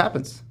 guess what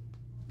happens?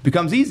 It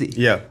becomes easy.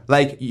 Yeah.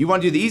 Like, you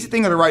want to do the easy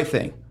thing or the right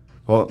thing?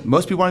 Well,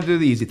 most people want to do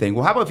the easy thing.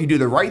 Well, how about if you do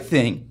the right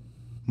thing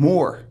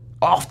more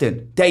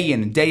often, day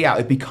in and day out?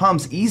 It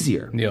becomes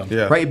easier.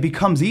 Yeah. Right? It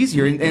becomes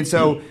easier. And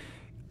so,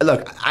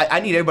 look, I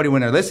need everybody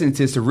when they're listening to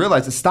this to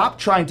realize to stop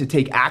trying to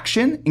take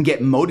action and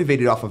get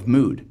motivated off of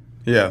mood.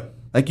 Yeah.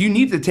 Like, you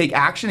need to take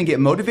action and get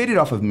motivated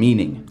off of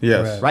meaning.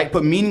 Yes. Right?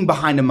 Put meaning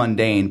behind the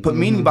mundane. Put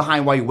meaning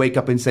behind why you wake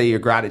up and say your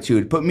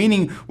gratitude. Put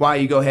meaning why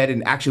you go ahead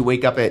and actually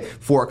wake up at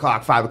 4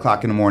 o'clock, 5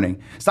 o'clock in the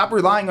morning. Stop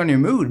relying on your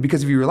mood,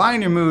 because if you rely on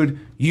your mood,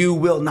 you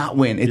will not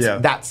win. It's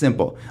that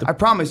simple. I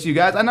promise you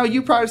guys. I know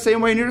you probably the same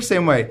way and you're the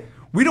same way.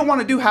 We don't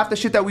want to do half the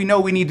shit that we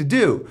know we need to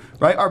do,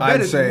 right? Our bed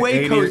is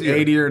way cozier.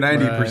 80 or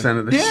 90%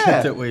 of the shit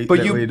that we do.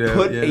 But you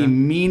put a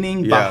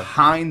meaning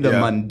behind the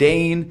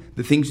mundane,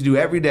 the things you do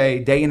every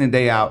day in and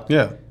day out.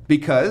 Yeah.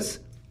 Because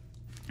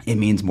it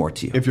means more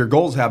to you. If your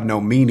goals have no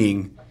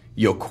meaning,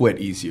 you'll quit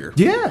easier.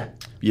 Yeah.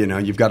 You know,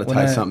 you've got to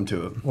tie something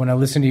to it. When I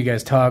listen to you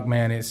guys talk,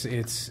 man,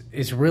 it's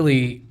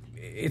really,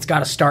 it's got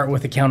to start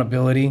with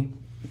accountability.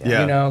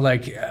 Yeah. You know,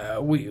 like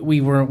we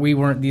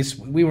weren't this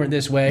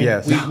way.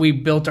 Yes. We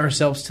built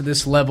ourselves to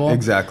this level.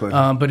 Exactly.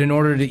 But in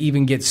order to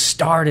even get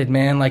started,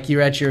 man, like,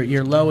 you're at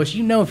your lowest.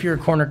 You know, if you're a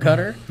corner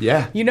cutter.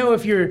 Yeah. You know,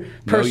 if your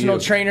personal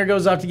trainer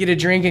goes off to get a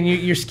drink and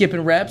you're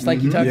skipping reps,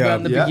 like you talked about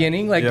in the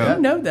beginning, like you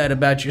know that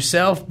about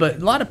yourself. But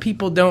a lot of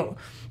people don't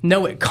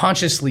know it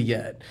consciously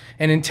yet.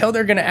 And until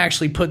they're going to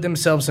actually put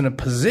themselves in a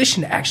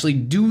position to actually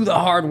do the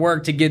hard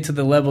work to get to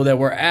the level that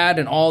we're at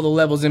and all the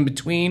levels in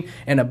between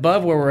and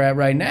above where we're at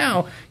right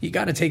now, you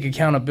got to take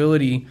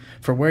accountability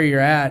for where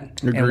you're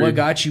at. Agreed. And what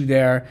got you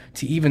there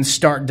to even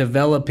start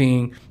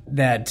developing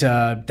that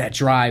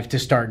drive, to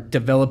start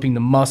developing the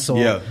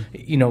muscle,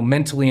 you know,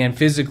 mentally and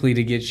physically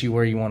to get you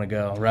where you want to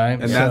go,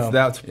 right? And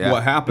that's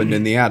what happened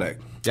in the attic.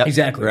 Yep.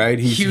 Exactly. Right?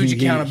 Huge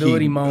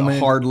accountability moment. A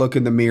hard look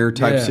in the mirror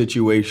type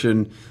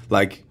situation,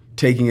 like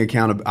taking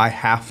accountability. I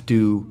have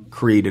to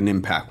create an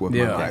impact with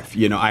my life.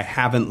 You know, I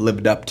haven't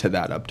lived up to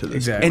that up to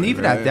this point. And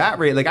even at that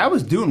rate, like, I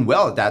was doing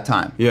well at that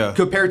time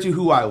compared to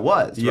who I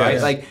was, right?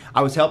 Like,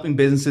 I was helping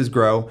businesses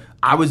grow.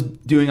 I was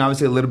doing,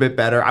 obviously, a little bit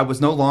better. I was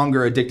no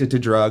longer addicted to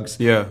drugs.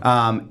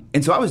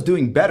 And so I was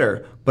doing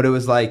better, but it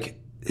was like,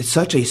 it's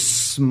such a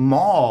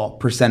small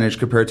percentage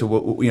compared to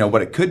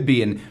what it could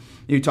be. And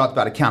you talked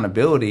about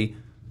accountability.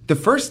 The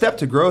first step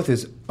to growth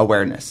is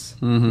awareness.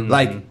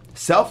 Like,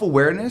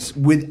 self-awareness,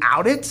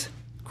 without it,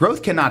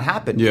 growth cannot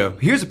happen.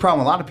 Here's the problem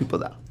with a lot of people,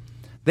 though.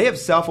 They have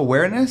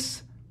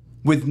self-awareness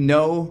with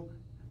no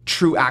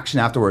true action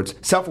afterwards.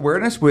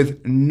 Self-awareness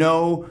with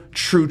no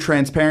true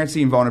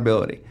transparency and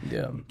vulnerability.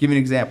 Give you an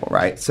example,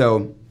 right?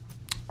 So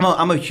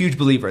I'm a huge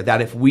believer that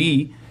if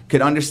we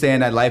could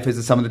understand that life is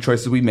the sum of the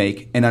choices we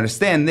make, and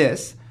understand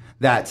this,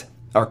 that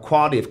our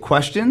quality of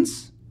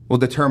questions will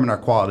determine our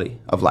quality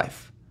of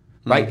life.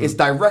 Right? It's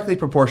directly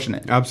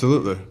proportionate.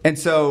 Absolutely. And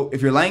so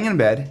if you're laying in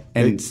bed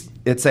and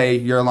it's say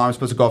your alarm is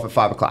supposed to go off at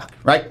 5 o'clock,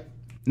 right?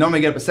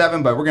 Normally get up at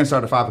 7, but we're going to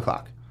start at 5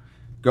 o'clock.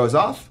 Goes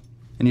off,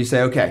 and you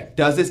say, okay,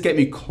 does this get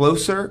me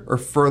closer or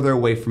further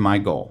away from my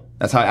goal?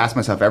 That's how I ask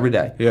myself every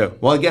day.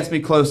 Well, it gets me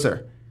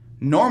closer.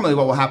 Normally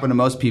what will happen to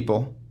most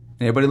people,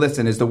 and everybody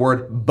listen, is the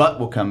word but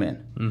will come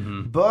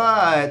in.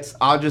 But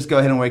I'll just go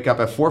ahead and wake up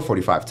at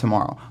 4:45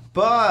 tomorrow.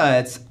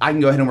 But I can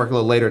go ahead and work a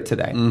little later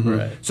today.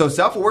 Right. So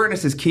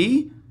self-awareness is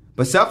key.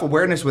 But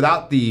self-awareness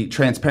without the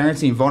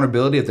transparency and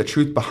vulnerability of the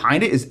truth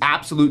behind it is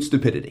absolute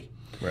stupidity.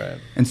 Right.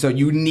 And so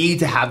you need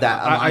to have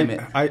that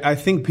alignment. I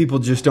think people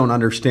just don't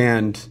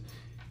understand.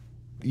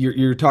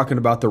 You're talking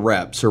about the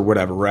reps or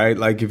whatever, right?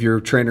 Like, if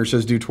your trainer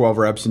says do 12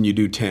 reps and you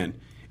do 10,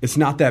 it's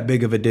not that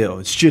big of a deal.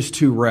 It's just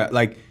 2 reps.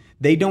 Like,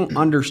 they don't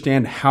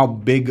understand how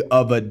big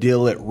of a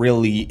deal it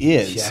really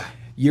is. Yeah.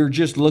 You're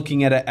just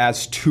looking at it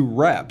as 2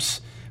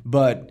 reps,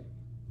 but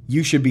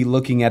you should be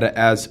looking at it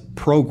as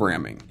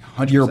programming.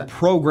 100%. You're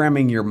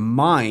programming your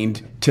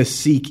mind to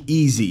seek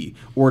easy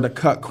or to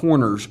cut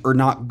corners or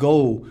not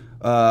go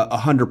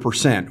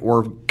 100%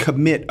 or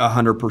commit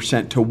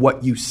 100% to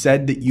what you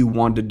said that you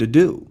wanted to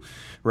do.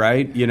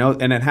 Right? You know,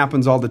 and it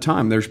happens all the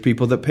time. There's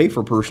people that pay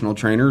for personal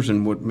trainers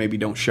and maybe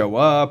don't show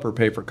up or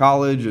pay for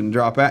college and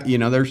drop out. You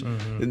know,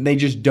 they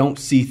just don't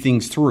see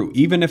things through.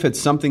 Even if it's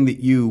something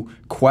that you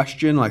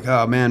question, like,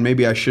 oh man,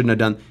 maybe I shouldn't have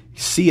done.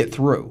 See it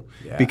through.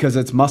 Yeah. Because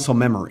it's muscle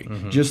memory.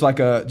 Just like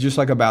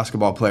a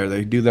basketball player,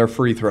 they do their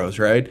free throws,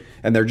 right?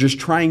 And they're just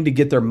trying to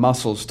get their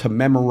muscles to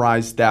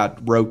memorize that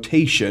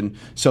rotation,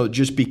 so it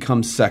just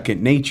becomes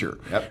second nature,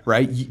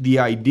 right? The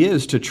idea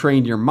is to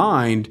train your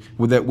mind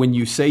with that when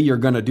you say you're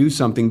going to do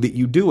something, that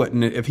you do it.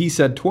 And if he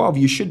said 12,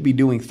 you should be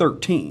doing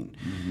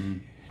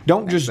 13.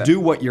 Don't just do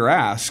what you're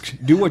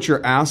asked. Do what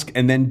you're asked,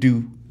 and then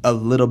do a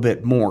little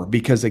bit more,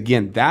 because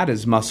again, that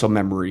is muscle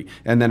memory.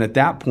 And then at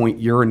that point,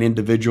 you're an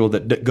individual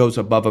that goes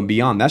above and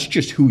beyond. That's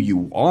just who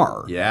you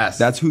are. Yes.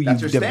 That's who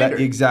that's you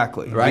standard.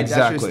 Exactly. Right.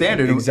 Exactly. That's your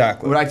standard.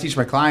 Exactly. What I teach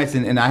my clients,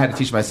 and I had to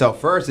teach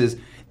myself first, is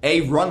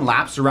run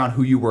laps around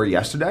who you were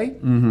yesterday.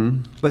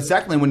 But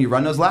secondly, when you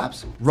run those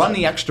laps, run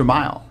the extra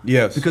mile.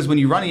 Yes. Because when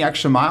you run the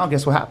extra mile,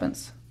 guess what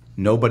happens?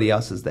 Nobody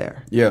else is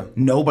there. Yeah.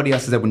 Nobody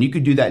else is there. When you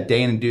could do that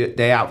day in and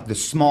day out, the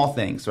small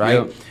things, right?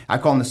 Yep. I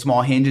call them the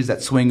small hinges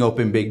that swing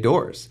open big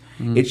doors.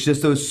 It's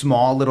just those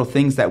small little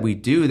things that we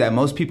do that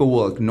most people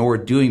will ignore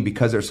doing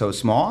because they're so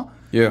small.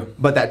 Yeah.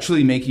 But that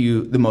truly make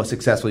you the most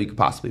successful you could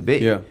possibly be.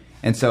 Yeah.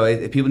 And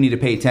so people need to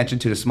pay attention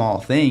to the small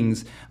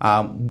things.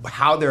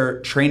 How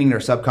they're training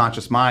their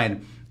subconscious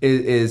mind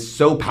is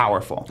so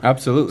powerful.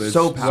 Absolutely.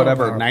 So powerful.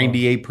 Whatever,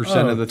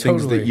 98% of the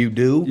things that you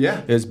do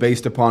is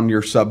based upon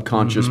your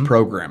subconscious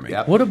programming.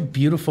 Yep. What a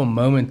beautiful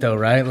moment, though,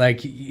 right?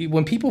 Like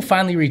when people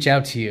finally reach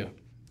out to you,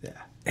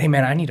 hey,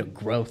 man, I need a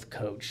growth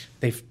coach.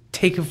 They've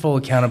taken full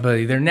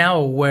accountability. They're now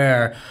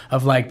aware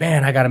of like,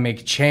 man, I got to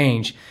make a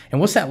change.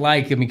 And what's that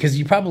like? I mean, because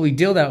you probably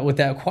deal with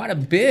that quite a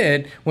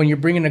bit when you're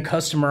bringing a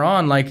customer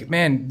on. Like,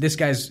 man, this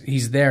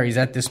he's there. He's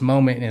at this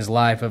moment in his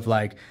life of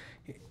like,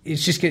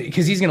 it's just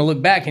because he's going to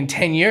look back in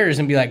 10 years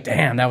and be like,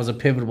 damn, that was a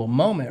pivotal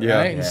moment, right?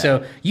 Yeah. And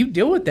so you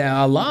deal with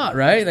that a lot,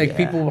 right? Like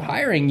people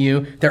hiring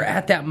you, they're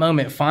at that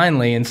moment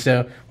finally. And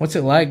so what's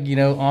it like,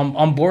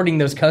 onboarding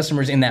those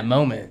customers in that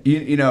moment?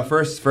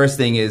 First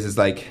thing is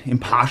like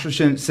imposter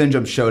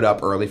syndrome showed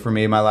up early for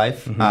me in my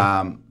life.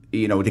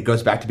 It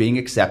goes back to being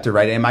accepted,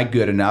 right? Am I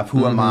good enough?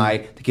 Who am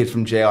I? The kid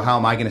from jail. How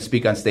am I going to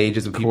speak on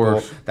stages with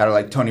people that are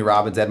like Tony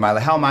Robbins, Ed Mylett?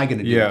 How am I going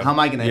to do it? How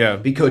am I going to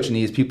be coaching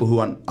these people who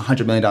own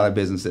 $100 million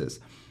businesses?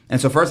 And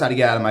so first I had to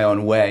get out of my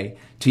own way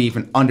to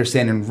even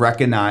understand and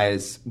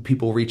recognize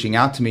people reaching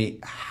out to me,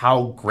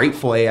 how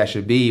grateful I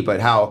should be,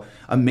 but how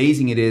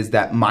amazing it is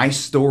that my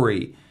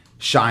story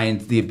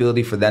shines the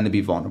ability for them to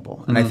be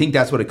vulnerable. And I think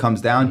that's what it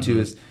comes down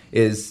to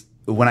is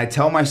when I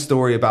tell my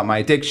story about my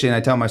addiction,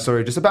 I tell my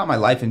story just about my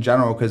life in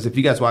general, because if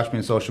you guys watch me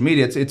on social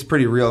media, it's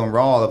pretty real and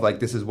raw of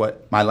like, this is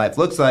what my life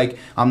looks like.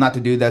 I'm not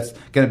the dude that's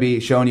going to be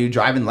showing you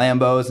driving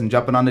Lambos and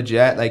jumping on the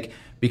jet,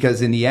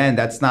 because in the end,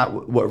 that's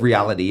not what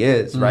reality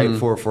is, right?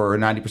 For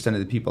 90% of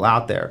the people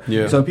out there.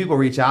 Yeah. So when people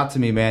reach out to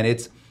me, man,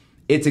 it's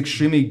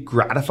extremely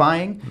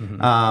gratifying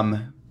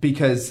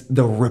because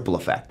the ripple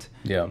effect.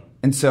 Yeah.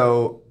 And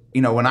so,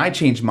 when I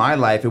changed my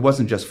life, it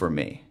wasn't just for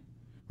me,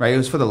 right? It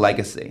was for the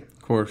legacy.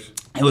 Of course.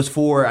 It was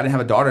for, I didn't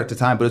have a daughter at the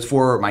time, but it was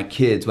for my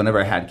kids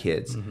whenever I had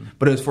kids.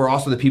 But it was for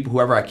also the people,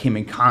 whoever I came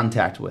in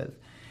contact with.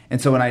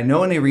 And so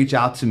when they reach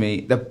out to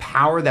me, the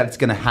power that it's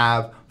going to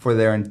have for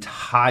their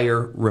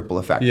entire ripple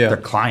effect, their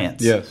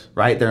clients,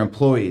 right? Their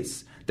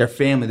employees, their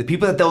family, the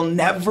people that they'll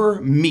never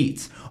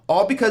meet,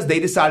 all because they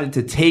decided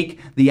to take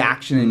the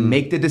action and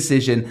make the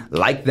decision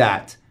like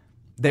that.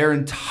 Their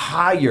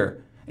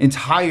entire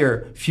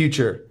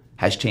future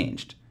has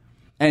changed.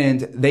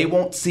 And they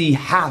won't see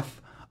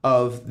half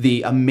of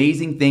the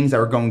amazing things that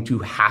are going to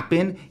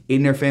happen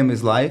in their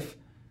family's life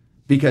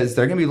because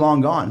they're going to be long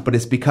gone. But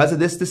it's because of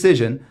this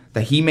decision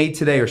that he made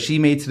today or she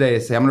made today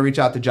to say, I'm going to reach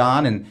out to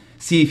John and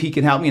see if he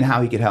can help me and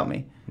how he can help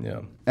me.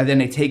 Yeah. And then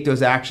they take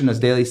those action, those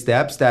daily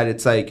steps that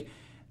it's like,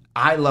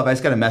 I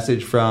just got a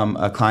message from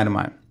a client of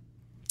mine.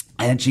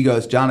 And she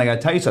goes, John, I got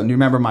to tell you something. Do you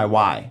remember my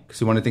why?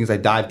 Because one of the things I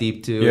dive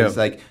deep to is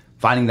like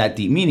finding that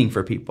deep meaning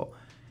for people.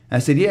 And I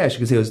said, yeah. She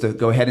goes, it was to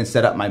go ahead and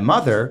set up my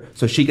mother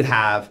so she could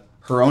have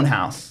her own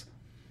house.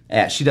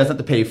 She doesn't have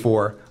to pay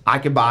for. I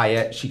could buy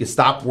it. She could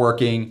stop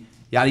working,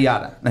 yada,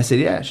 yada. And I said,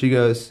 yeah. She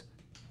goes,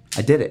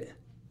 I did it.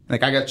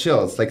 Like, I got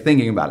chills, like,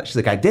 thinking about it. She's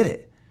like, I did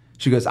it.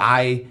 She goes,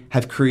 I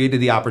have created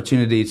the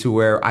opportunity to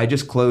where I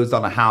just closed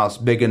on a house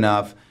big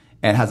enough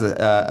and has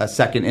a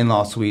second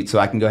in-law suite so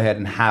I can go ahead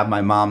and have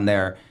my mom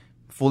there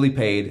fully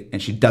paid,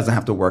 and she doesn't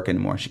have to work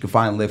anymore. She can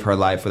finally live her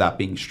life without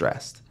being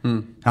stressed.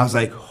 And I was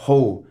like,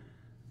 oh,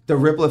 the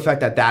ripple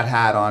effect that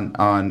had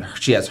on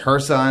she has her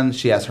son,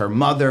 she has her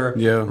mother,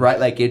 right?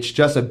 Like, it's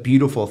just a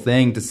beautiful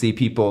thing to see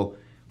people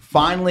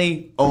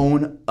finally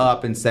own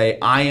up and say,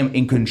 I am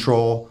in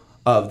control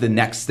of the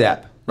next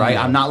step, right?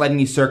 I'm not letting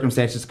these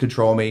circumstances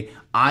control me.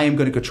 I am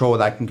going to control what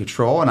I can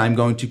control, and I'm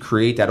going to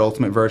create that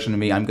ultimate version of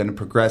me. I'm going to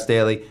progress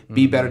daily,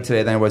 be better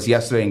today than I was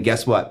yesterday, and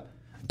guess what?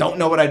 Don't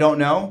know what I don't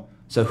know,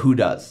 so who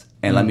does?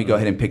 And let me go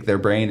ahead and pick their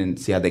brain and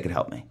see how they can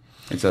help me.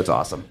 And so it's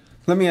awesome.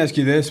 Let me ask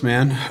you this,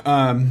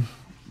 man.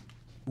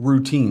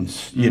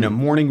 Routines,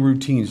 morning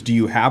routines. Do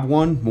you have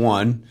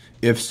one?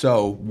 If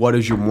so, what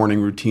does your morning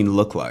routine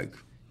look like?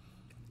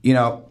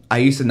 I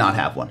used to not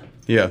have one.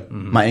 Yeah.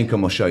 My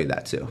income will show you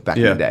that too, back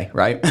in the day,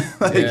 right?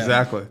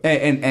 Exactly.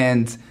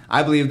 And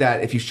I believe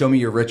that if you show me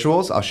your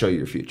rituals, I'll show you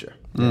your future.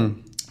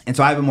 And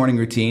so I have a morning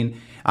routine,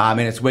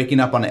 and it's waking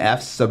up on the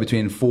F's, so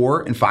between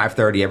 4 and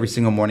 5:30 every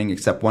single morning,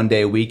 except one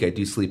day a week I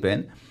do sleep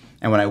in.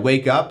 And when I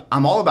wake up,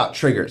 I'm all about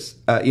triggers.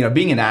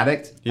 Being an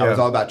addict, I was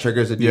all about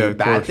triggers that do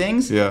bad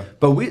things. Yeah.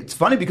 But it's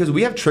funny because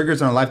we have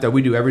triggers in our life that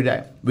we do every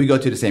day. We go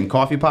to the same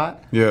coffee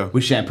pot. Yeah.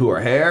 We shampoo our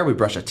hair. We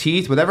brush our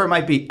teeth, whatever it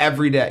might be,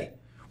 every day.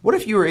 What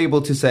if you were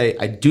able to say,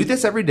 I do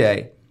this every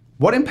day.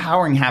 What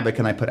empowering habit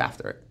can I put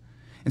after it?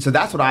 And so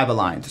that's what I've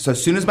aligned. So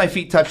as soon as my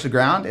feet touch the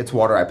ground, it's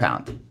water I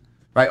pound.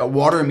 Right?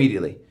 Water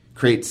immediately.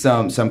 Create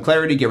some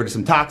clarity, get rid of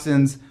some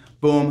toxins.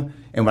 Boom.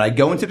 And when I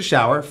go into the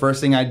shower,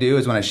 first thing I do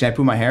is when I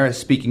shampoo my hair is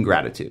speaking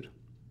gratitude.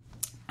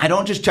 I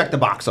don't just check the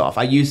box off.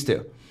 I used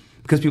to.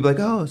 Because people are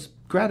like, oh, it's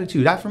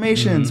gratitude,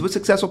 affirmations, what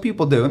successful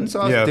people do. And so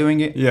I was doing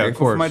it. Yeah,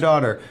 grateful for my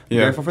daughter.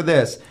 Grateful for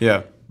this.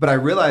 Yeah. But I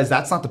realized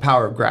that's not the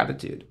power of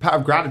gratitude. The power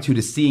of gratitude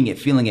is seeing it,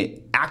 feeling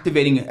it,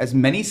 activating as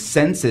many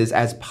senses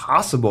as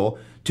possible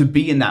to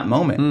be in that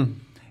moment.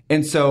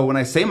 And so when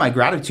I say my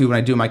gratitude, when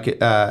I do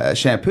my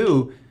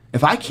shampoo,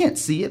 if I can't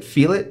see it,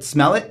 feel it,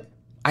 smell it,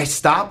 I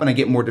stop and I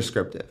get more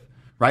descriptive,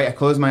 right? I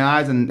close my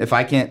eyes, and if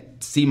I can't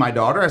see my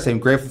daughter, I say I'm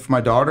grateful for my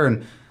daughter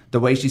and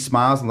the way she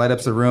smiles and lights up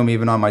the room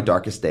even on my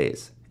darkest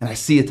days. And I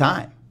see a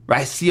time,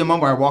 right? I see a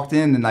moment where I walked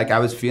in and I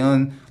was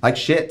feeling like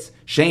shit,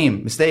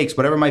 shame, mistakes,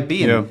 whatever it might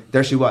be, and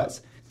there she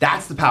was.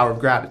 That's the power of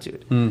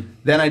gratitude.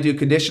 Then I do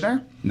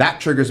conditioner. That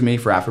triggers me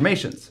for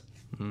affirmations.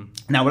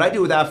 Now, what I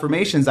do with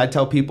affirmations, I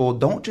tell people,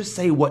 don't just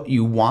say what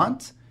you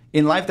want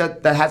in life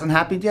that hasn't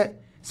happened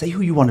yet. Say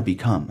who you want to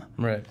become.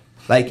 Right.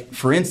 Like,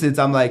 for instance,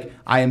 I'm like,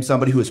 I am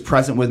somebody who is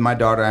present with my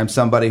daughter. I'm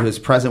somebody who is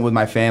present with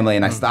my family.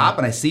 And I stop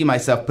and I see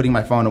myself putting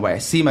my phone away. I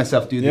see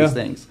myself do these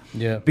things.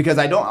 Yeah. Because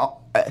I don't...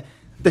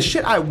 the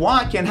shit I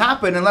want can't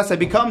happen unless I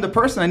become the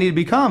person I need to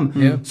become.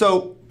 Yeah.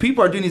 So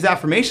people are doing these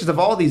affirmations of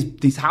all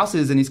these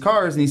houses and these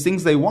cars and these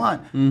things they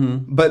want.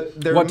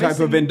 But they're what type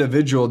of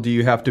individual do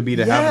you have to be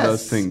to have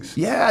those things?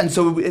 Yeah. And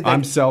so...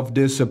 I'm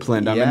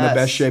self-disciplined. I'm in the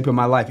best shape of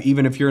my life.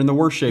 Even if you're in the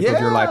worst shape of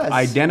your life,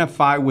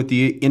 identify with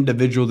the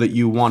individual that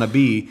you want to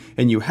be.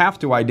 And you have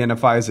to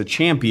identify as a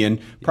champion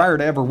prior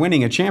to ever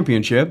winning a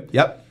championship.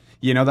 Yep.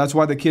 That's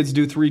why the kids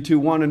do 3, 2,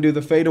 1 and do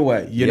the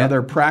fadeaway.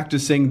 They're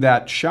practicing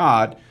that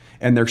shot.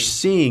 And they're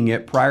seeing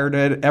it prior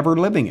to ever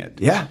living it.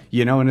 Yeah.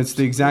 And it's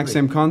the exact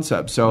same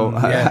concept. So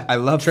I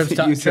love Tripp's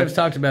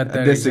talked about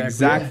that those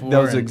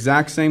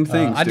exact same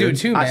things. I do it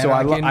too, man. So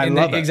I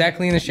love it.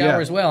 Exactly in the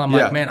shower as well. I'm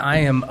like, man, I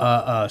am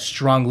a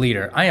strong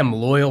leader. I am a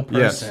loyal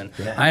person.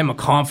 Yes. Yeah. I am a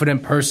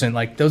confident person.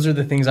 Like, those are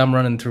the things I'm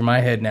running through my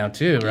head now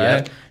too,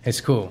 right? Yeah.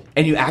 It's cool.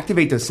 And you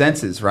activate those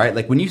senses, right?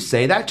 Like when you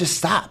say that, just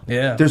stop.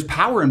 Yeah. There's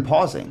power in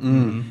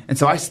pausing. And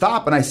so I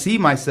stop and I see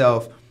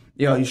myself,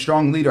 you're a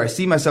strong leader. I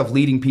see myself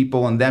leading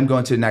people and them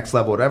going to the next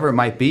level, whatever it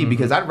might be,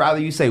 because I'd rather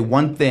you say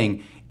one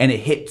thing and it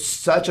hits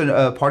such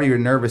a part of your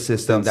nervous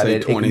system that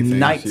it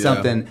ignites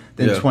something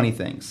than 20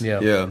 things.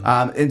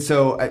 And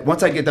so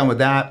once I get done with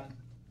that,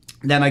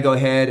 then I go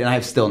ahead and I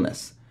have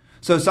stillness.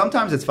 So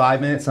sometimes it's 5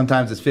 minutes,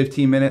 sometimes it's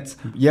 15 minutes.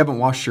 You haven't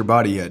washed your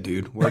body yet,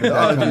 dude.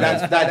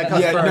 That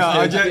comes first. No,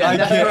 I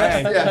can't.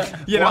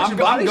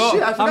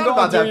 I'm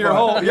going through your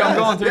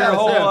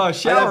whole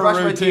shower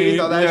brush routine. My teeth,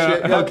 all that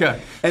shit. Yep. Okay.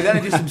 And then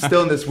I do some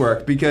stillness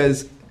work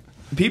because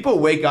people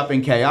wake up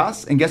in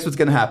chaos, and guess what's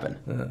going to happen?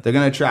 They're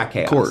going to attract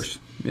chaos. Of course.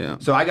 Yeah.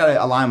 So I got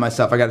to align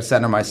myself. I got to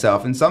center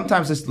myself. And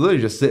sometimes it's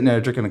literally just sitting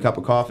there drinking a cup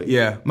of coffee.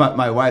 Yeah.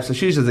 My wife, so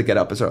she doesn't get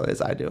up as early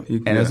as I do.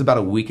 And it was about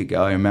a week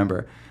ago, I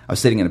remember. I was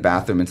sitting in the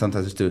bathroom, and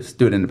sometimes I just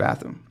do it in the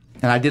bathroom.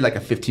 And I did like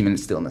a 15-minute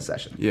stillness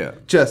session. Yeah.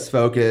 Just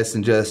focus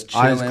and just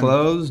chilling. Eyes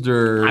closed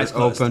or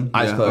open?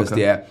 Eyes closed,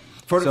 yeah.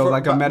 So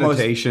like a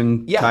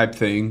meditation type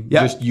thing,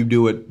 just you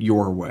do it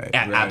your way.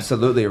 Yeah, right?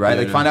 Absolutely, right?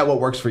 Like find out what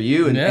works for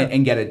you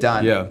and get it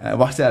done. Yeah. And I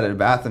walked out of the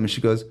bathroom and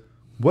she goes,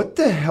 what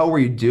the hell were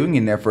you doing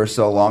in there for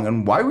so long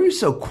and why were you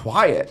so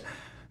quiet?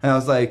 And I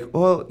was like,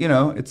 well,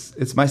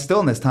 it's my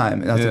stillness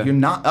time. And I was like, you're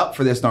not up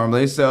for this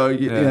normally, so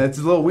it's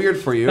a little weird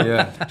for you.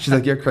 Yeah. She's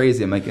like, you're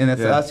crazy. I'm like, and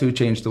it's us who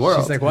changed the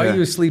world. She's like, why are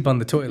you asleep on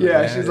the toilet?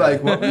 Yeah, she's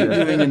like, what were you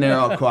doing in there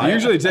all quiet? You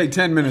usually take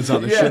 10 minutes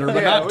on the shitter,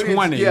 but not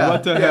 20.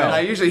 What the hell? And I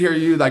usually hear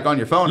you like on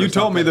your phone. You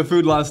told me the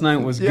food last night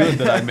was good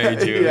that I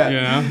made you.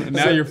 And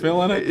now you're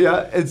feeling it?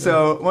 Yeah. And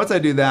so once I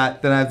do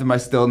that, then I have my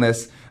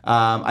stillness.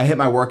 I hit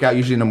my workout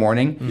usually in the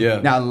morning. Yeah.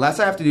 Now, unless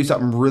I have to do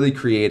something really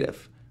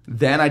creative,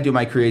 then I do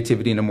my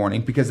creativity in the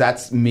morning because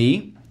that's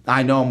me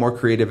I know I'm more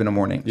creative in the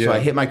morning. So I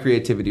hit my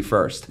creativity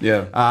first.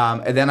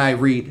 And then I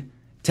read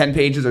 10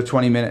 pages or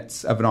 20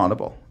 minutes of an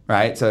Audible,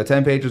 right? So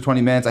 10 pages or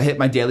 20 minutes. I hit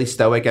my daily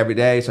Stoic every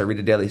day. So I read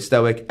a daily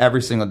Stoic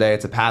every single day.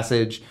 It's a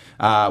passage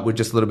with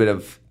just a little bit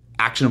of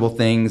actionable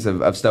things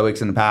of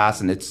Stoics in the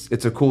past. And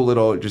it's a cool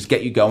little, just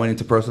get you going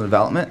into personal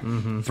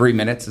development. 3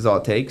 minutes is all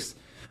it takes.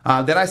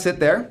 Then I sit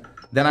there.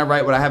 Then I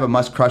write what I have a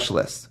must crush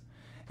list.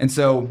 And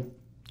so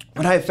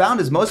what I have found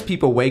is most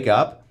people wake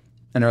up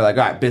and they're like,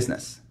 all right,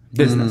 business.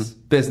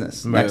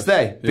 Next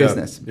day,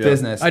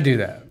 business. I do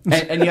that.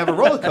 And you have a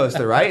roller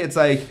coaster, right? It's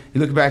like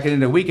you look back into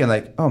the weekend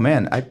like, oh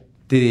man, I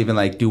didn't even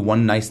like do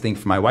one nice thing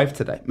for my wife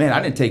today. Man,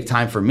 I didn't take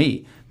time for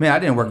me. Man, I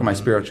didn't work on my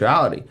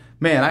spirituality.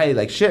 Man, I ate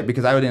like shit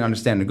because I didn't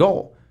understand the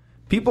goal.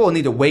 People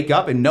need to wake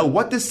up and know,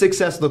 what does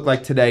success look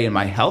like today in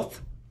my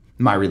health,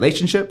 my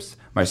relationships,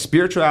 my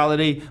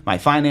spirituality, my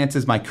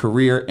finances, my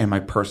career, and my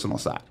personal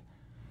side.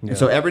 Yeah.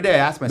 So every day I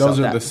ask myself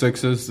that. Those are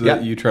the 6s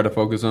that you try to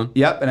focus on?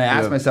 Yep, and I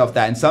ask myself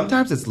that. And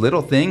sometimes it's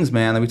little things,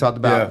 man, like we talked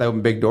about that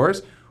open big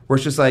doors, where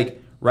it's just like,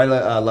 write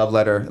a love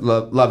letter,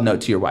 love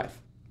note to your wife.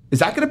 Is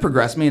that going to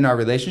progress me in our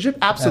relationship?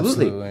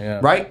 Absolutely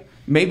right?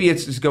 Maybe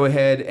it's just go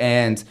ahead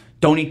and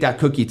don't eat that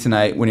cookie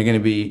tonight when you're going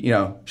to be,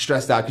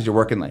 stressed out because you're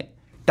working late.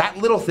 That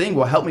little thing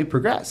will help me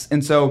progress.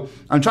 And so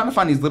I'm trying to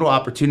find these little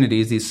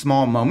opportunities, these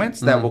small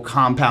moments that will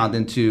compound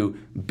into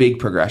big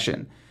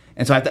progression.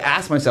 And so I have to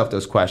ask myself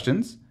those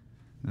questions.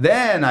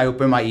 Then I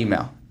open my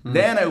email.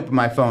 Then I open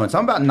my phone. So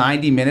I'm about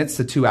 90 minutes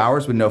to 2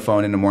 hours with no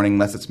phone in the morning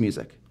unless it's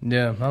music.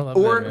 Yeah, I love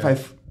or that.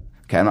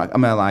 I'm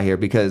going to lie here,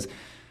 because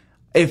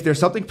if there's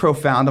something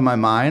profound on my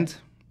mind,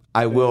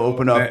 I will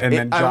open up.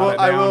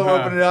 I will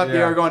open it up.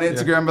 Or go on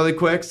Instagram really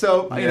quick.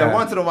 So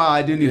once in a while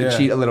I do need to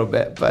cheat a little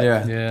bit. But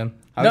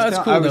I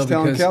was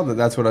telling Kel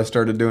that's what I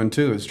started doing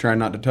too, is trying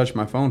not to touch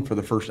my phone for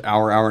the first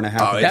hour and a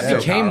half. That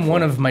became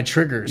one of my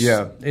triggers.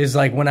 Is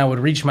like when I would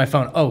reach my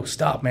phone. Oh,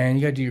 stop, man!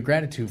 You got to do your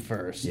gratitude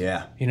first.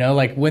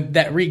 Like with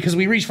that because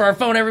we reach for our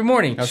phone every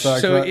morning.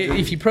 So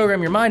if you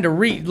program your mind to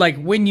read, like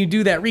when you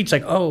do that reach,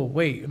 like, oh,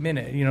 wait a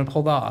minute,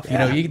 hold off.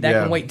 That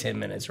can wait 10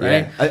 minutes,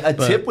 right? A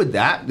tip with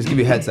that, just give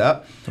you a heads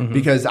up,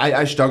 because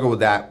I struggle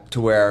with that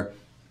to where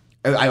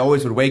I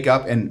always would wake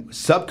up and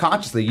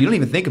subconsciously, you don't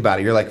even think about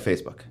it. You're like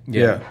Facebook,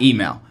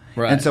 email.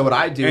 Right. And so what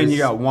I do is... And you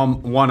got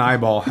one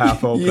eyeball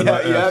half open. You're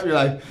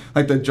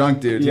like the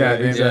drunk dude.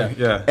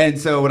 And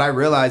so what I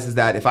realize is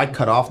that if I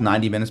cut off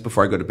 90 minutes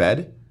before I go to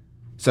bed,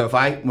 so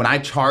when I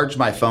charge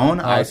my phone,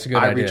 I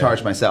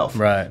recharge myself.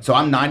 Right. So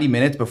I'm 90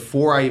 minutes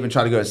before I even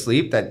try to go to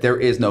sleep that there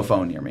is no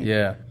phone near me.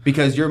 Yeah.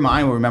 Because your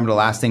mind will remember the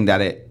last thing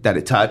that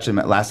it touched and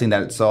the last thing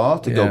that it saw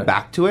to go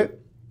back to it.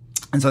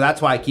 And so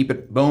that's why I keep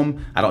it,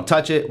 boom, I don't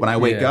touch it. When I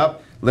wake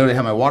up, literally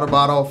have my water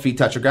bottle, feet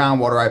touch the ground,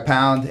 water I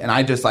pound, and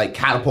I just like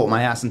catapult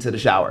my ass into the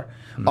shower.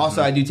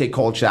 Also, I do take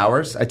cold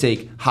showers. I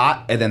take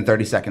hot and then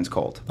 30 seconds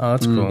cold. Oh,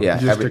 that's cool. Yeah,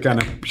 just to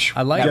kind of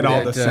get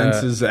all the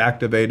senses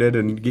activated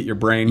and get your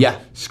brain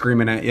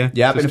screaming at you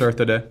to start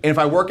the day. And if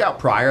I work out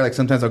prior, like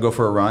sometimes I'll go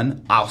for a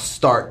run, I'll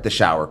start the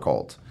shower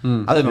cold.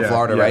 I live in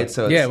Florida, right?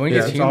 So when it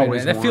gets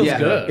humid, that feels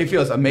good. It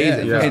feels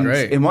amazing.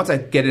 Great. And once I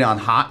get it on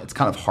hot, it's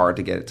kind of hard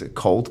to get it to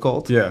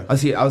cold. Yeah.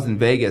 I was in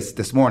Vegas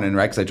this morning,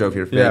 right? Because I drove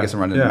here to Vegas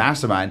and run the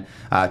Mastermind,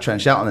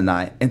 Trent Shelton and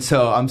I. And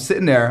so I'm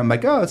sitting there, I'm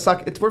like, oh,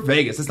 we're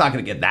Vegas. It's not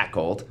going to get that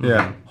cold.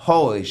 Yeah.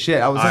 Holy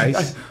shit. I was like...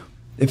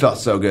 It felt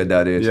so good,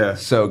 though, dude. Yeah.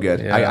 So good.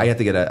 Yeah. I have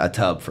to get a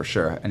tub for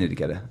sure. I need to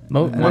get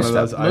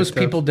most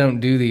people don't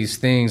do these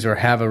things or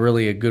have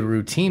a good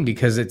routine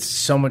because it's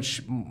so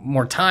much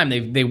more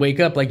time. They wake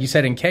up, like you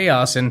said, in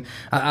chaos. And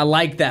I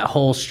like that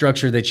whole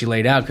structure that you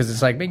laid out because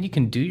it's like, man, you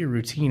can do your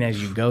routine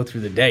as you go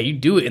through the day. You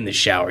do it in the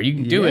shower. You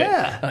can do it.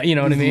 You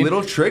know what I mean?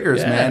 Little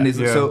triggers, man.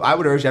 So I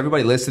would urge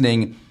everybody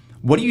listening,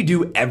 what do you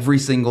do every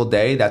single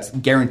day that's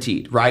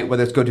guaranteed, right?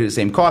 Whether it's go to the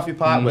same coffee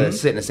pot, whether it's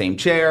sit in the same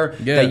chair,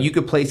 that you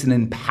could place an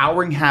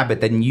empowering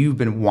habit that you've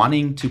been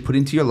wanting to put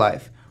into your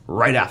life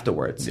right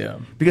afterwards. Yeah.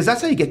 Because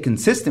that's how you get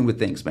consistent with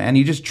things, man.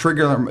 You just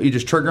trigger them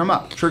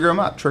up.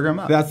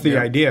 That's the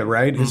idea,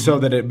 right? So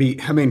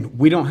that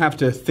we don't have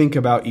to think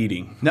about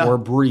eating or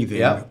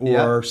breathing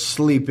or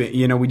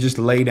sleeping. We just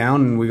lay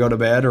down and we go to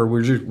bed, or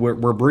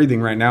we're breathing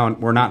right now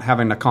and we're not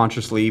having to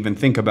consciously even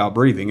think about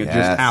breathing. It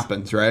just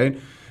happens, right?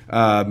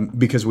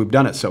 Because we've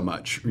done it so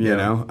much, you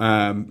know,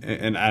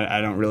 and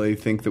I don't really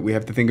think that we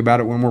have to think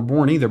about it when we're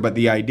born either. But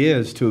the idea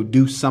is to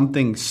do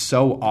something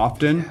so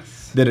often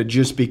that it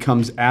just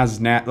becomes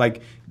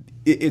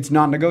it's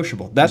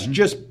non-negotiable. That's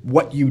just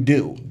what you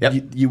do. Yep.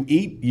 You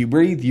eat, you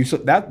breathe,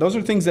 those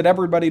are things that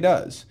everybody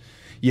does,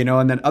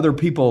 and then other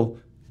people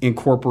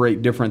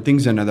incorporate different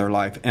things into their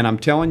life. And I'm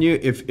telling you,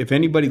 if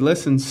anybody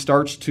listens,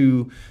 starts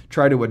to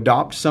try to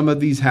adopt some of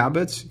these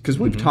habits, because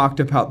we've talked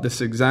about this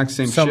exact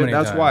same shit.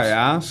 That's why I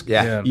ask,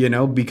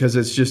 because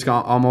it's just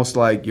almost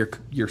like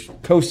you're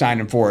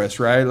co-signing for us,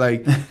 right?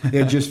 Like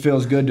it just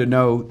feels good to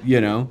know,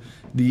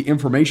 the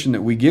information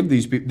that we give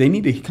these people, they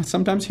need to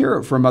sometimes hear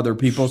it from other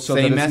people, so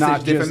Same that it's message, not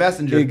different just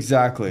messenger.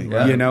 Exactly,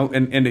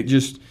 and it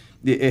just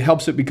it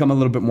helps it become a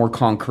little bit more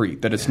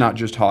concrete, that it's not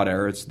just hot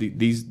air. It's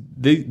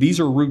these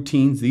are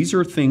routines. These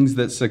are things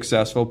that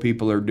successful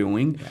people are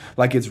doing. Yeah.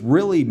 Like, it's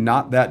really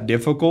not that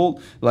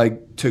difficult,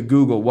 like, to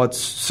Google what's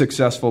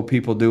successful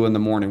people do in the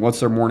morning.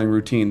 What's their morning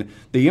routine?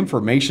 The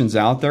information's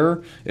out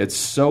there. It's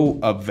so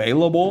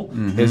available.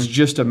 Mm-hmm. It's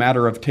just a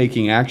matter of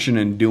taking action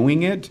and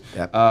doing it.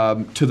 Yep.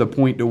 To the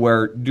point to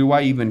where, do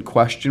I even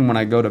question when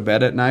I go to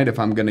bed at night if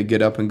I'm going to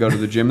get up and go to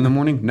the gym in the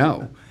morning?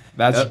 No.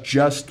 That's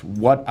just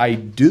what I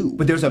do.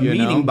 But there's a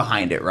meaning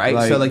behind it,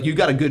 right? So, like, you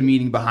got a good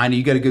meaning behind it.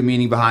 You got a good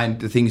meaning behind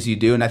the things you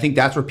do. And I think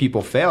that's where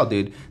people fail,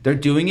 dude. They're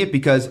doing it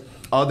because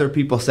other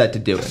people said to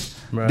do it.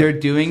 Right. They're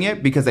doing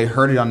it because they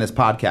heard it on this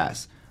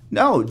podcast.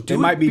 No, they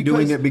might be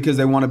doing it because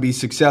they want to be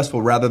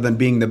successful rather than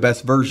being the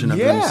best version of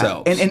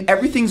themselves. And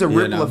everything's a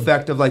ripple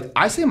effect of, like,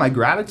 I say my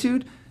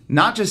gratitude,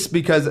 not just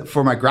because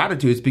for my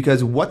gratitude, it's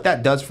because what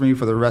that does for me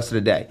for the rest of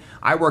the day.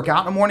 I work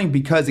out in the morning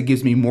because it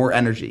gives me more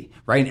energy,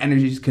 right? And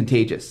energy is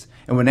contagious.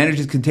 And when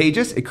energy is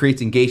contagious, it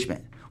creates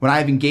engagement. When I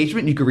have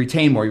engagement, you can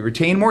retain more. You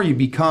retain more, you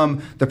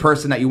become the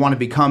person that you want to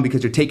become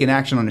because you're taking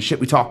action on the shit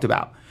we talked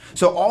about.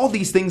 So all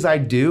these things I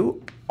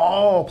do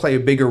all play a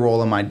bigger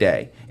role in my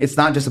day. It's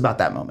not just about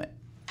that moment.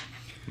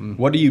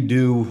 What do you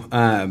do?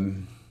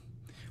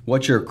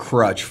 What's your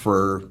crutch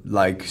for,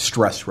 like,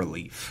 stress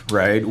relief,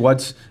 right?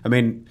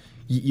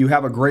 You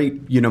have a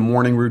great,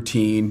 morning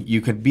routine.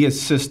 You can be as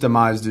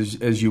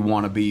systemized as you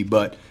want to be,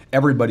 but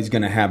everybody's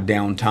going to have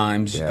down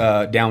times,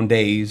 down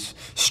days,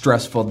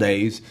 stressful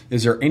days.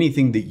 Is there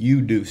anything that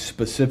you do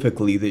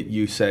specifically that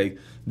you say,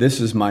 this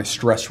is my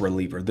stress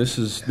reliever? This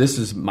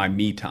is my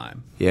me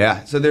time.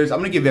 Yeah. So I'm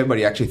going to give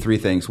everybody actually three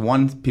things.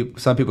 One,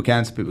 some people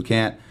can, some people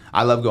can't.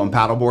 I love going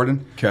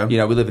paddleboarding. Okay.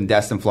 We live in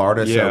Destin,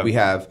 Florida, so we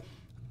have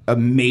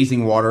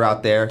amazing water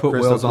out there. Put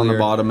wheels on the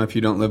bottom if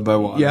you don't live by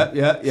water.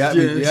 Yeah.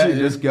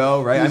 Just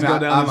go, right?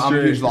 I'm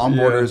a huge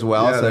longboarder as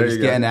well, so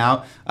just getting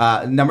out.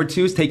 Number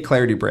two is take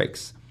clarity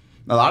breaks.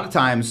 A lot of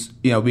times,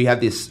 we have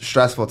this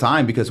stressful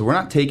time because we're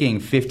not taking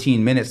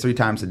 15 minutes 3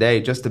 times a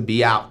day just to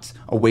be out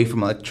away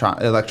from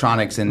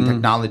electronics and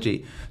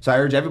technology. So I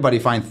urge everybody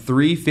to find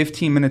 3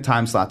 15-minute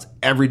time slots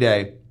every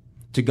day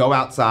to go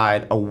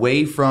outside,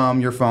 away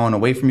from your phone,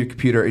 away from your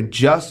computer, and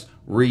just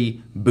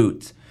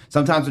reboot.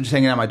 Sometimes I'm just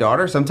hanging out with my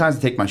daughter. Sometimes I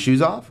take my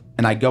shoes off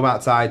and I go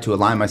outside to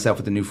align myself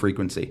with a new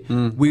frequency.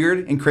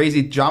 Weird and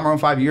crazy. John Marone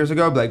 5 years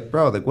ago, I'd be like,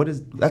 bro, like,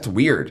 that's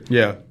weird.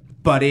 Yeah.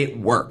 But it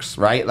works,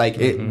 right? Like,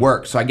 it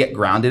works. So I get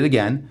grounded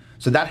again.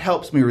 So that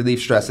helps me relieve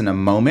stress in a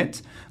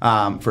moment,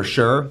 for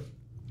sure.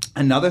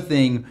 Another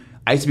thing,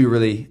 I used to be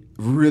really,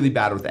 really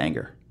bad with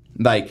anger.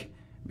 Like,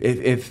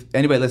 if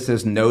anybody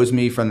listening knows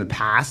me from the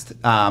past,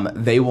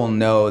 they will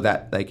know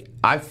that, like,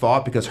 I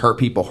fought because hurt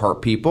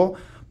people,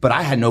 but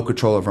I had no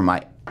control over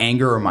my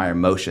anger or my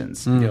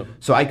emotions.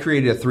 So I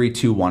created a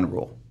 3-2-1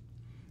 rule.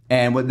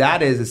 And what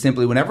that is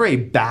simply whenever a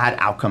bad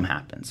outcome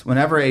happens,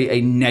 whenever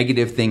a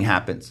negative thing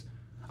happens,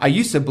 I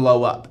used to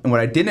blow up. And what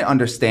I didn't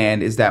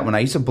understand is that when I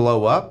used to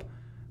blow up,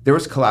 there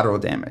was collateral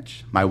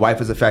damage. My wife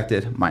was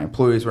affected. My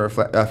employees were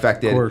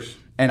affected. Of course.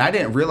 And I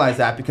didn't realize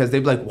that because they'd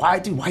be like, why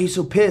are you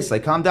so pissed?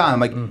 Like, calm down. I'm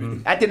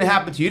like, that didn't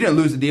happen to you. You didn't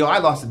lose the deal. I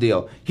lost the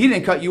deal. He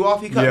didn't cut you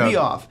off. He cut me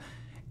off.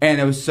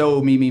 And it was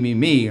so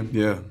me.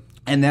 Yeah.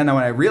 And then when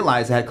I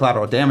realized I had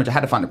collateral damage, I had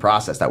to find a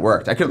process that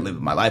worked. I couldn't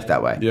live my life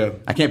that way. Yeah.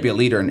 I can't be a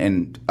leader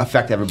and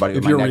affect everybody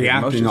with my negative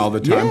emotions. If you're reacting all the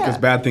time, because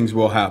bad things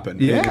will happen.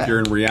 Yeah. And if you're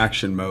in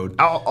reaction mode,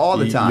 all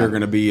the time, you're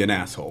going to be an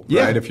asshole,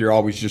 right? If you're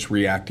always just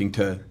reacting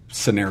to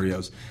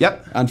scenarios.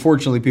 Yep.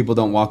 Unfortunately, people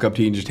don't walk up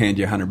to you and just hand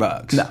you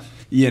 $100. No.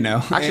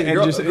 Actually, a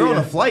girl on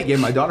a flight gave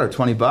my daughter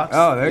 $20.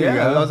 Oh, there you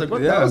go. I was like,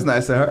 what? That was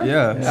nice of her.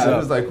 Yeah. I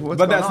was like, what's going on?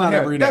 But that's not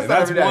every day.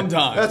 That's one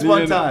time. That's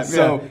one time.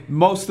 So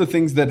most of the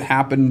things that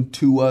happen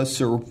to us,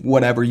 or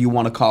whatever you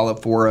want to call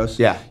it for us,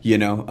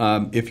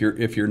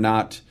 if you're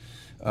not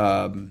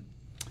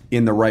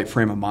in the right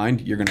frame of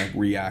mind, you're going to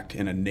react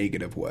in a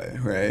negative way,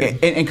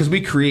 right? And because we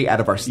create out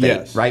of our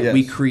state, right? Yes.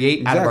 We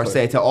create out of our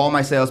state. To all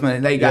my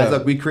salesmen, hey guys,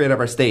 look, we create out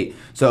of our state.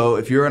 So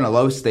if you're in a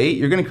low state,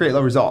 you're going to create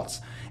low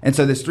results. And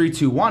so this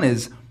 3-2-1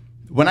 is,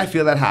 when I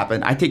feel that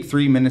happen, I take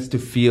 3 minutes to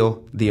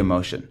feel the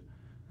emotion.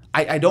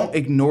 I don't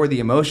ignore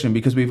the emotion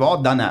because we've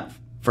all done that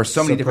for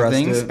so many different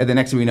things. And the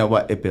next thing we know,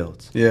 what? It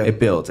builds. Yeah. It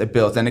builds.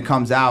 And it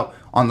comes out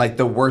on, like,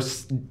 the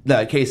worst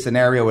case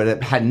scenario where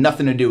it had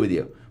nothing to do with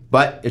you.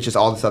 But it's just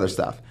all this other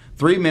stuff.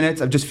 3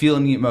 minutes of just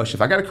feeling the emotion.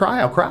 If I got to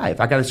cry, I'll cry.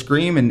 If I got to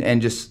scream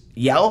and just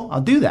yell,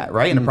 I'll do that,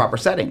 right? In a proper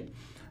setting.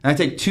 And I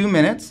take 2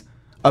 minutes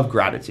of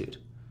gratitude.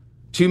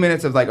 2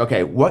 minutes of, like,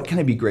 okay, what can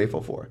I be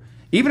grateful for?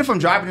 Even if I'm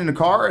driving in a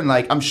car and,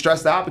 like, I'm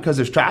stressed out because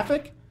there's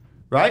traffic,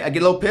 right? I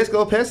get a little pissed,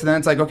 and then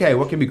it's like, okay,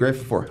 what can I be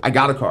grateful for? I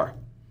got a car.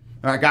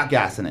 Or I got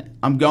gas in it.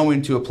 I'm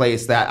going to a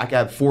place that I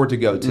can afford to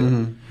go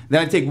to.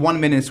 Then I take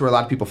 1 minute where a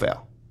lot of people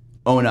fail.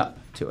 Own up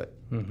to it.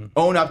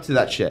 Own up to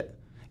that shit.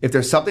 If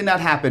there's something that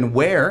happened,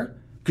 where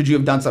could you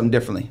have done something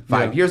differently?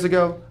 5 years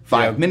ago?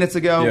 5 minutes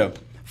ago? Yeah.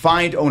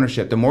 Find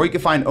ownership. The more you can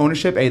find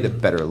ownership, A, the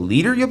better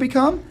leader you'll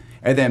become.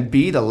 And then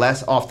B, the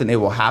less often it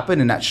will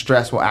happen, and that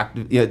stress will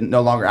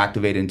no longer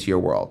activate into your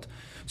world.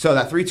 So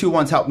that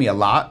 3-2-1's helped me a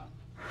lot.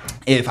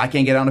 if I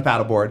can't get on a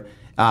paddleboard,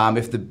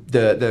 if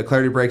the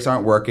clarity brakes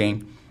aren't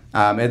working.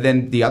 And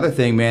then the other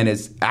thing, man,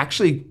 is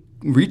actually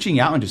reaching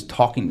out and just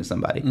talking to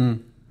somebody.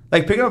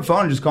 Like picking up the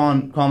phone and just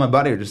calling my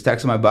buddy or just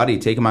texting my buddy,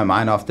 taking my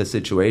mind off the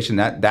situation.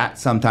 That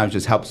sometimes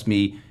just helps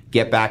me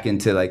get back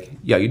into like,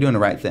 yo, you're doing the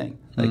right thing.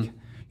 Like,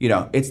 you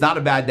know, it's not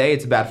a bad day,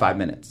 it's a bad 5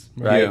 minutes,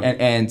 right? Yeah.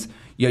 And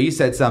you know, you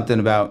said something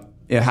about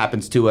it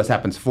happens to us,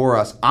 happens for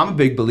us. I'm a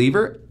big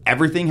believer,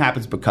 everything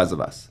happens because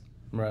of us.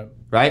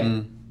 Right?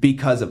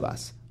 Because of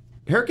us.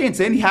 Hurricane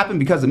Sandy happened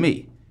because of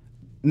me.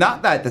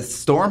 Not that the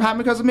storm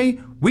happened because of me.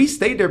 We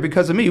stayed there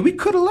because of me. We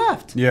could have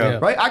left.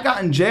 Right? I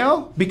got in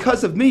jail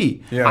because of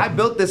me. I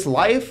built this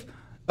life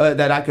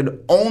that I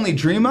could only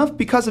dream of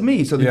because of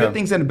me. So the good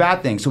things and the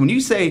bad things. So when you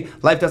say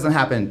life doesn't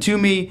happen to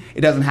me,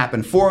 it doesn't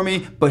happen for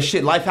me, but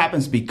shit, life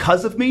happens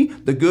because of me,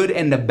 the good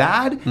and the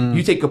bad,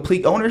 you take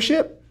complete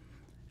ownership.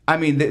 I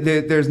mean,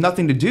 there's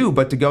nothing to do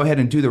but to go ahead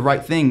and do the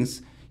right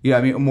things. Yeah,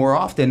 I mean, more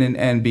often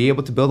and be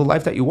able to build a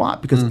life that you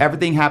want because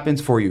everything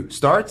happens for you.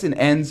 Starts and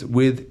ends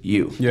with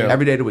you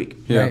every day of the week.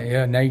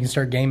 Yeah. Now you can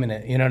start gaming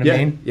it. You know what I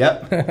mean?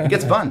 Yep. It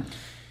gets fun.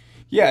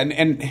 Yeah,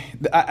 and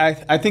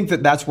I think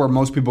that's where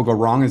most people go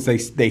wrong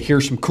is they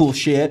hear some cool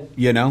shit,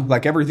 you know?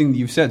 Like everything that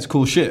you've said is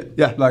cool shit.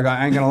 Yeah. Like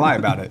I ain't going to lie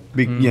about it,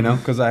 you know,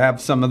 because I have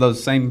some of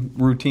those same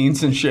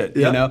routines and shit,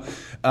 you know?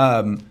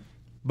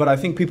 But I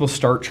think people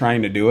start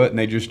trying to do it and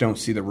they just don't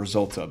see the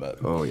results of it.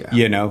 Oh, yeah.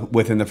 You know,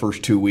 within the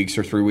first 2 weeks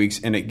or 3 weeks.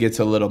 And it gets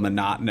a little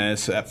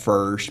monotonous at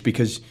first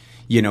because,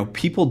 you know,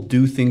 people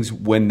do things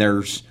when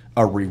there's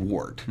a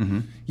reward.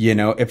 You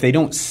know, if they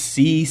don't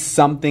see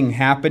something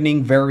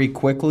happening very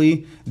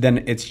quickly,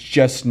 then it's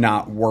just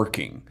not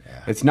working.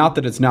 It's not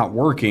that it's not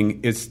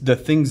working. It's the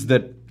things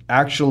that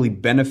actually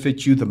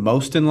benefit you the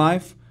most in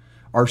life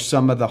are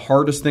some of the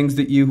hardest things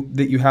that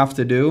you have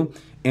to do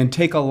and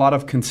take a lot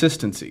of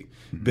consistency.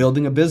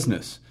 Building a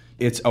business,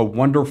 it's a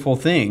wonderful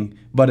thing,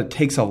 but it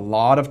takes a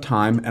lot of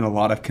time and a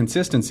lot of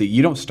consistency.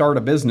 You don't start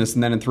a business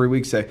and then in 3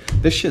 weeks say,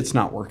 this shit's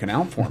not working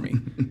out for me.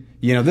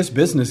 You know, this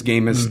business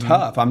game is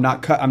tough. I'm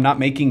not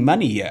making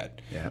money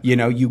yet. You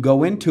know, you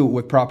go into it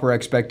with proper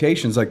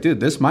expectations like, dude,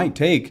 this might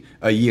take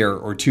a year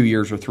or 2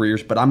 years or 3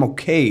 years, but I'm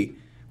okay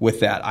with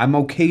that. I'm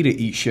okay to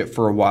eat shit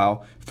for a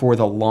while for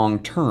the long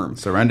term.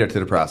 Surrender to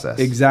the process.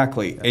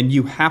 Exactly. And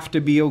you have to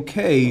be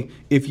okay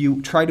if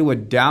you try to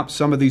adapt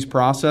some of these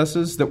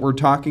processes that we're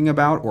talking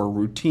about or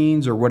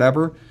routines or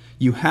whatever.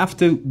 You have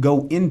to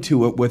go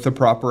into it with a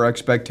proper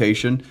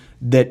expectation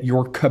that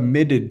you're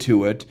committed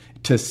to it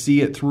to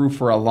see it through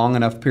for a long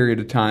enough period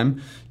of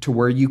time to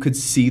where you could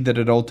see that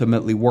it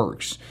ultimately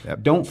works.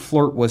 Don't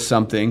flirt with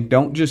something.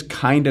 Don't just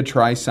kind of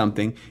try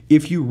something.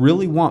 If you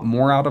really want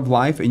more out of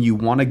life and you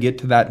want to get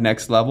to that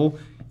next level,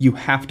 you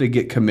have to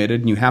get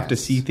committed and you have to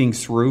see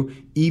things through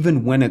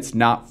even when it's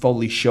not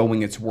fully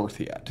showing its worth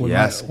yet.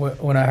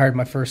 When I hired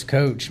my first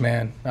coach,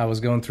 man, I was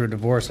going through a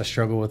divorce. I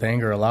struggled with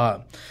anger a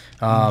lot.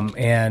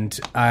 And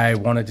I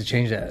wanted to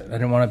change that. I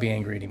didn't want to be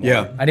angry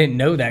anymore. I didn't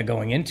know that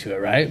going into it,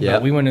 right?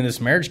 But we went to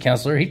this marriage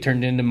counselor. He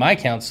turned into my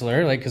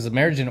counselor, like, because the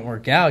marriage didn't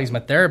work out. He's my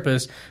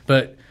therapist.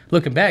 But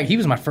looking back, he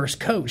was my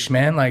first coach,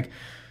 man. Like,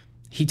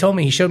 he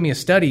showed me a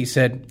study. He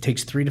said it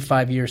takes 3 to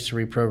 5 years to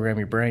reprogram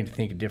your brain to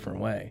think a different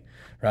way.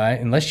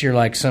 Right? Unless you're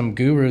like some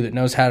guru that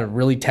knows how to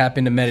really tap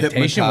into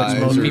meditation, which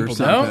most people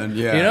don't.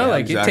 You know,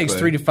 like it takes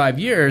 3 to 5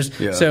 years.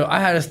 So I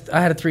had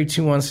a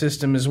 3-2-1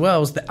 system as well. It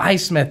was the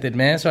ICE method,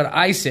 man. So I'd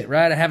ice it,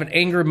 right? I have an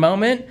anger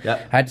moment. I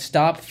had to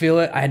stop, feel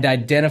it. I had to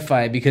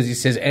identify it because he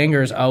says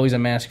anger is always a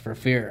mask for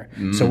fear.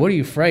 So what are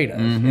you afraid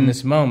of in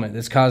this moment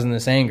that's causing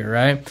this anger,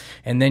 right?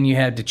 And then you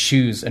had to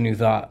choose a new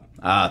thought.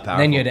 Powerful.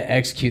 Then you had to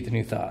execute the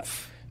new thought.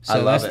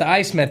 So that's the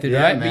ICE method,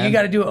 right? Man. But you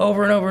got to do it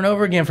over and over and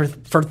over again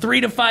for 3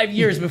 to 5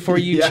 years before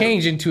you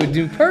change into a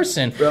new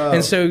person.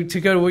 And so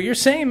to go to what you're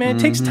saying, man, it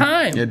takes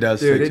time. It does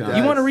take time.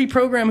 You want to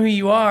reprogram who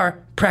you are,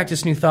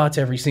 practice new thoughts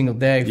every single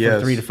day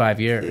for 3 to 5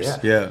 years.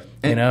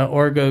 You know,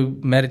 or go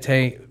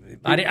meditate.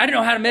 I didn't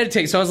know how to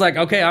meditate, so I was like,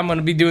 okay, I'm going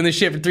to be doing this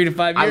shit for 3 to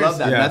 5 years. I love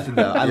that method,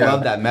 though. I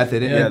love that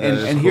method.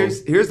 And cool.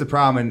 here's the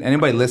problem, and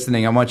anybody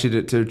listening, I want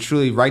you to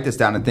truly write this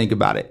down and think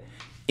about it.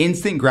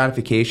 Instant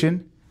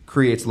gratification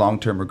creates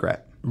long-term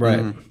regret.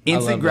 Right.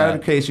 Instant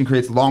gratification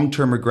creates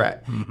long-term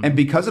regret. And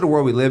because of the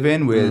world we live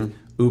in with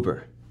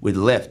Uber, with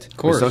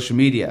Lyft, with social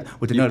media,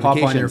 with the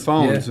notifications, pop on your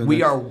phones.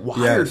 We are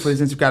wired for this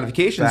instant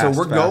gratification. So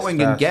we're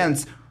going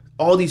against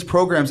all these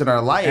programs in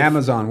our life.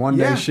 Amazon,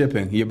 one-day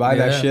shipping. You buy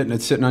that shit and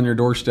it's sitting on your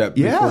doorstep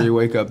before you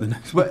wake up the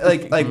next morning.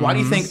 But like why do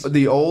you think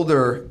the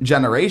older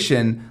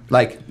generation,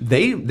 like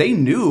they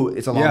knew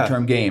it's a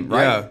long-term game,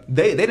 right?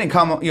 They didn't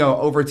come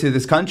over to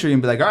this country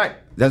and be like, all right,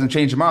 it doesn't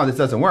change tomorrow, this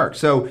doesn't work.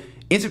 So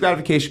instant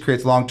gratification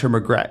creates long-term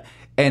regret.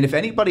 And if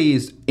anybody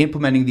is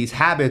implementing these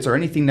habits or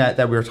anything that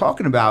we were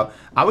talking about,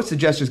 I would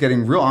suggest just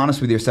getting real honest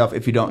with yourself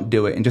if you don't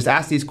do it and just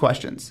ask these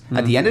questions.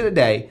 At the end of the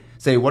day,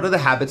 say, what are the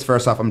habits,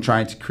 first off, I'm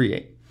trying to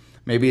create?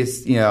 Maybe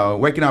it's,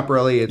 waking up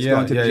early, it's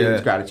going to the gym,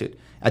 it's gratitude.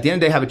 At the end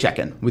of the day, have a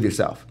check-in with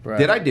yourself. Right.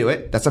 Did I do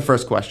it? That's the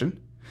first question.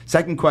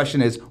 Second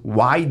question is,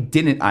 why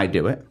didn't I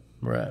do it?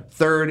 Right.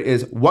 Third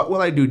is, what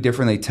will I do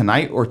differently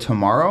tonight or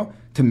tomorrow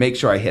to make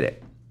sure I hit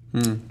it?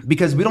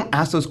 Because we don't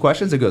ask those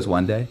questions. It goes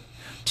 1 day,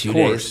 2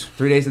 days,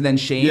 3 days, and then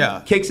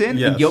shame kicks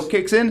in and guilt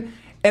kicks in.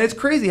 And it's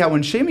crazy how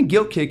when shame and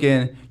guilt kick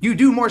in, you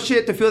do more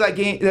shit to feel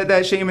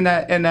that shame and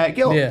that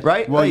guilt,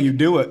 right? Well, you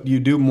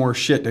do more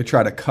shit to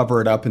try to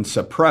cover it up and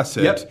suppress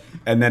it,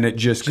 and then it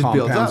just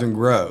compounds and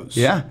grows.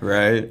 Yeah.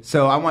 Right?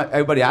 So I want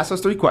everybody to ask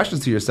those 3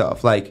 questions to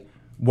yourself. Like,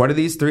 what are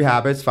these 3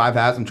 habits, 5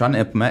 habits I'm trying to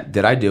implement?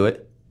 Did I do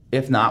it?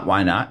 If not,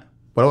 why not?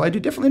 What will I do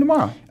differently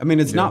tomorrow? I mean,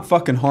 it's not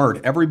fucking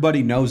hard.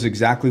 Everybody knows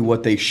exactly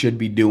what they should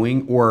be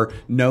doing, or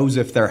knows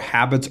if their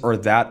habits are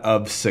that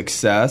of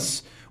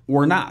success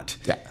or not.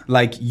 Yeah.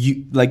 Like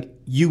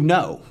you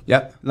know.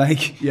 Yep.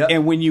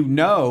 And when you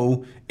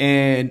know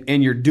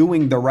and you're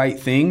doing the right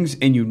things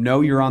and you know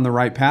you're on the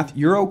right path,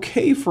 you're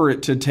okay for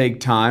it to take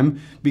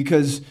time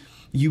because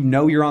you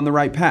know you're on the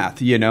right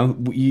path. You know,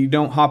 you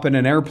don't hop in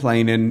an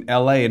airplane in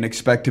LA and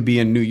expect to be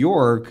in New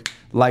York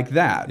like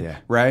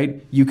that,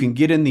 right? You can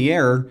get in the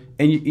air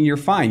and you're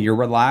fine. You're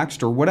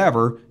relaxed or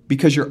whatever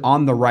because you're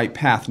on the right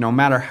path. No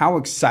matter how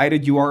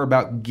excited you are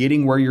about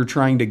getting where you're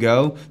trying to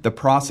go, the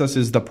process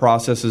is the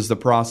process is the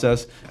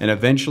process. And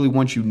eventually,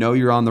 once you know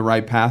you're on the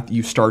right path,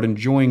 you start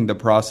enjoying the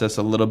process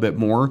a little bit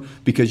more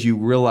because you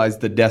realize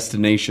the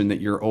destination that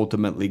you're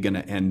ultimately going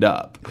to end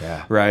up,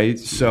 right?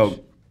 So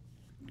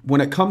when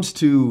it comes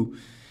to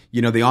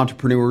the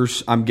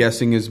entrepreneurs, I'm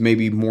guessing is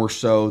maybe more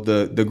so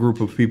the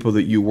group of people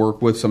that you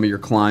work with, some of your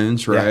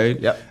clients, right?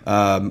 Yeah.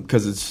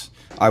 Because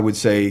I would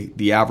say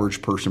the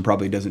average person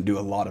probably doesn't do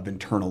a lot of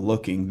internal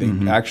looking.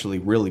 They actually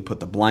really put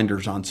the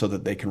blinders on so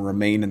that they can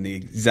remain in the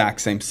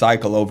exact same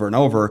cycle over and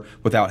over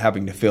without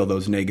having to feel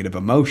those negative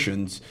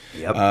emotions.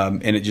 Yep.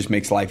 And it just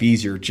makes life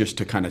easier just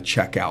to kind of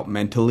check out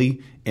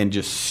mentally and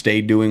just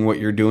stay doing what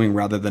you're doing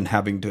rather than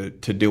having to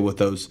deal with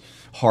those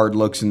hard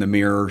looks in the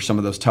mirror or some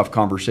of those tough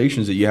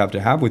conversations that you have to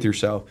have with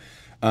yourself.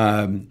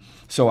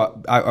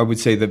 So I would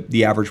say that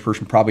the average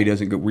person probably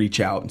doesn't reach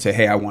out and say,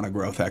 hey, I want a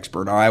growth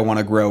expert or I want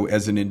to grow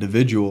as an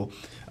individual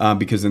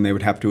because then they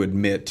would have to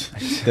admit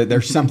that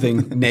there's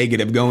something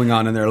negative going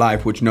on in their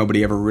life, which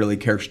nobody ever really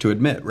cares to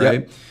admit,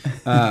 right?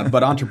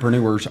 But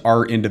entrepreneurs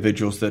are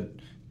individuals that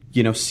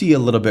see a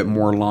little bit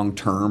more long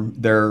term.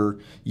 They're,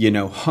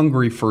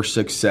 hungry for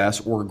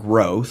success or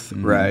growth,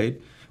 right?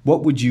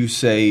 What would you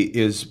say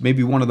is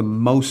maybe one of the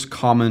most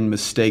common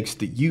mistakes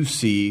that you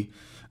see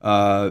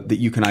that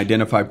you can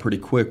identify pretty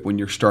quick when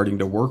you're starting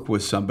to work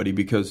with somebody?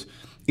 Because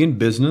in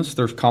business,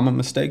 there's common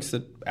mistakes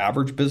that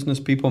average business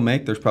people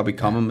make. There's probably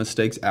common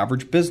mistakes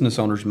average business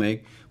owners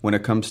make when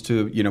it comes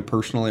to,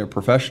 personally or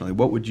professionally.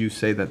 What would you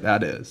say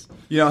that is?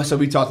 So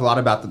we talked a lot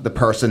about the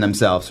person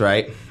themselves,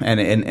 right? And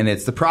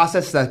it's the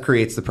process that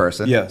creates the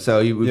person. Yeah.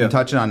 So we've been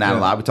touching on that a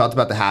lot. We talked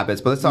about the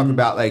habits, but let's talk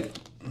about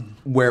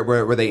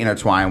where they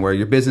intertwine, where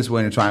your business will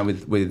intertwine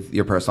with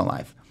your personal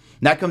life.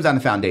 And that comes down to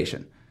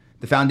foundation.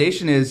 The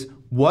foundation is,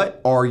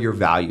 what are your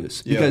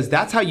values? Because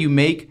that's how you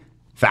make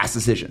fast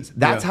decisions.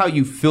 That's how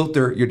you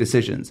filter your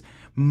decisions.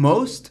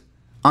 Most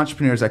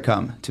entrepreneurs that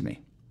come to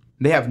me,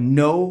 they have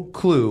no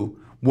clue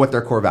what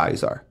their core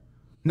values are.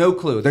 No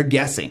clue. They're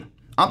guessing.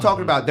 I'm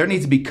talking about there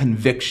needs to be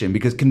conviction,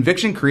 because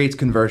conviction creates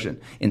conversion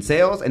in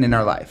sales and in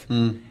our life.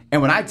 And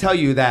when I tell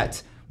you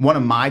that one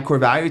of my core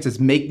values is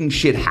making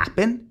shit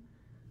happen,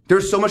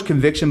 there's so much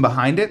conviction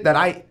behind it that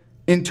I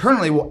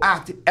internally will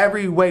act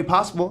every way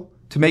possible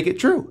to make it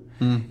true.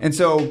 And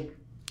so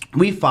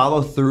we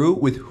follow through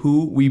with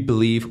who we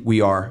believe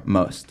we are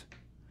most.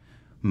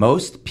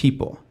 Most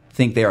people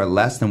think they are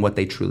less than what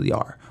they truly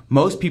are.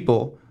 Most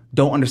people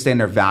don't understand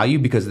their value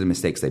because of the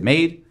mistakes they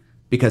made,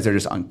 because they're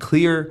just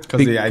unclear.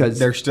 Because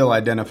they're still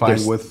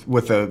identifying with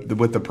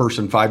the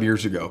person 5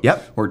 years ago,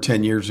 or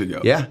 10 years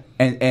ago. Yeah,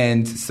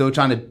 and still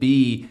trying to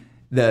be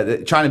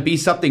trying to be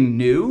something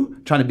new,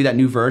 trying to be that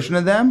new version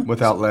of them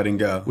without letting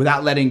go.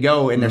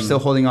 And they're still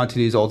holding on to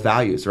these old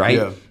values, right?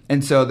 Yeah.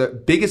 And so the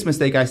biggest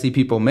mistake I see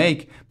people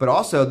make, but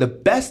also the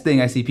best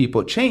thing I see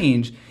people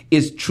change,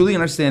 is truly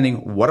understanding,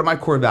 what are my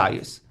core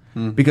values?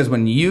 Because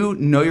when you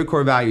know your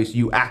core values,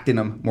 you act in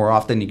them more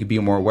often. You can be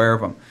more aware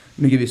of them. Let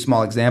me give you a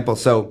small example.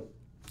 So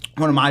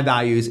one of my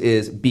values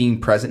is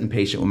being present and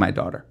patient with my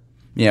daughter.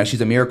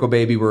 She's a miracle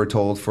baby, we were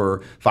told,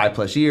 for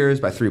 5+ years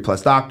by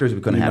 3+ doctors.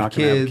 We couldn't have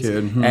kids.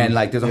 And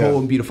there's a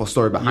whole beautiful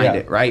story behind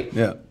it, right?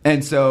 Yeah.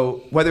 And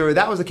so whether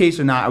that was the case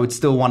or not, I would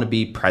still want to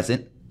be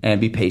present and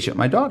be patient with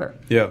my daughter.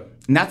 Yeah.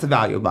 And that's a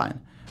value of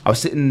mine. I was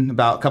sitting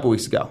about a couple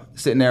weeks ago,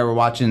 I was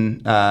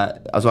watching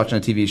a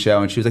TV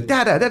show, and she was like,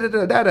 da da da da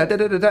da da da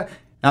da da da. And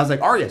I was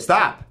like, Arya,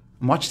 stop.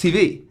 I'm watching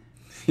TV.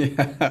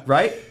 Yeah.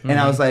 Right? And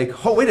I was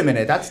like, oh, wait a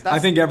minute. That's I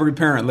think every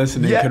parent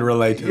listening can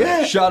relate to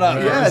that. Shut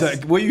up. Yes.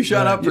 Like, will you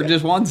shut up for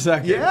just 1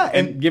 second? Yeah.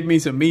 And give me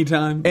some me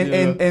time.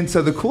 And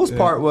so the coolest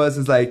part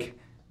is like,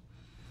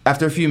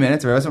 after a few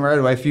minutes, or I wasn't right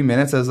away, a few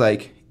minutes, I was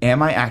like,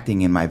 am I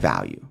acting in my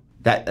value?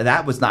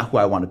 That was not who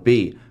I want to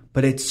be.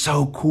 But it's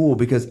so cool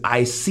because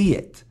I see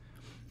it.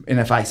 And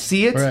if I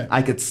see it,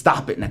 I could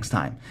stop it next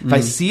time. If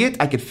I see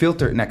it, I could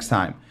filter it next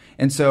time.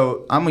 And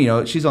so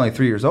she's only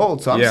 3 years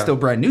old, so I'm still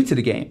brand new to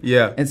the game.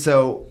 Yeah. And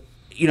so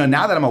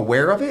now that I'm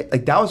aware of it,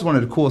 like that was one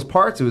of the coolest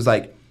parts. It was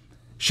like,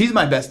 she's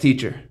my best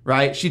teacher,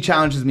 right? She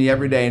challenges me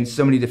every day in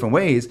so many different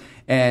ways.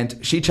 And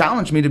she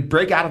challenged me to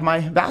break out of my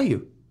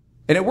value.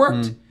 And it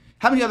worked.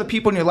 How many other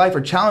people in your life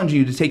are challenging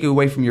you to take you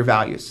away from your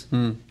values?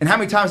 And how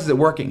many times is it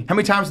working? How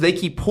many times do they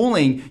keep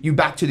pulling you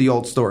back to the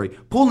old story,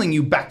 pulling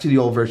you back to the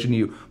old version of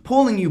you,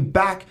 pulling you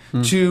back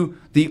to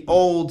the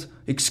old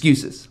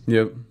excuses?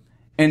 Yep.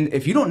 And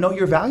if you don't know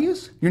your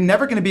values, you're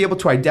never going to be able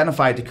to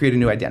identify it to create a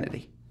new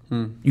identity.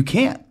 You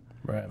can't.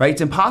 Right?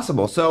 It's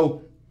impossible.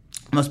 So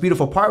the most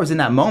beautiful part was in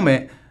that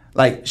moment,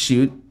 like,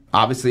 shoot,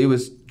 obviously it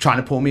was trying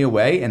to pull me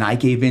away, and I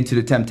gave in to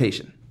the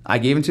temptation. I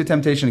gave into the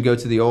temptation to go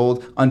to the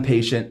old,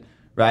 impatient,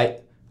 right,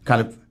 kind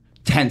of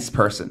tense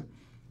person.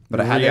 But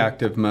I had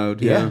reactive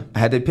mode. Yeah, I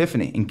had the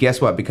epiphany. And guess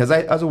what? Because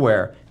I was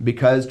aware,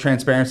 because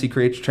transparency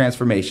creates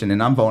transformation,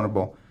 and I'm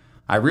vulnerable,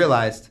 I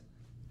realized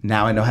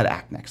now I know how to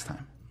act next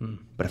time.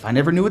 But if I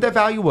never knew what that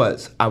value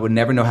was, I would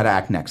never know how to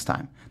act next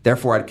time.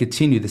 Therefore, I'd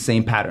continue the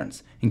same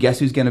patterns. And guess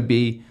who's going to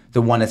be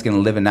the one that's going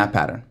to live in that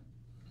pattern?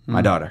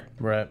 My daughter.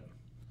 Right.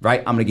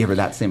 I'm going to give her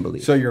that same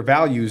belief. So your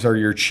values are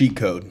your cheat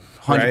code,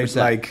 right? 100%.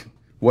 Like,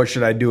 what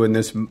should I do in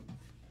this?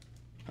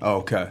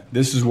 Okay,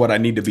 this is what I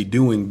need to be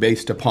doing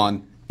based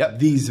upon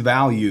these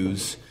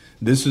values.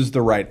 This is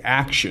the right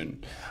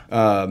action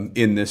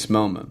in this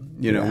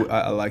moment.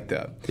 I like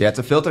that. Yeah, it's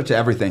a filter to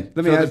everything.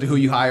 Filter to who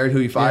you hired, who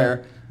you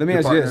fire. Let me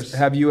ask you this.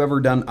 Have you ever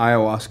done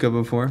ayahuasca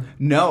before?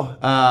 No,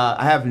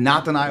 I have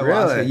not done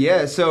ayahuasca. Really?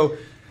 Yeah, so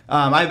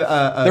I've...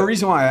 the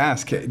reason why I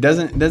ask,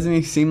 doesn't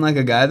he seem like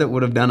a guy that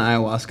would have done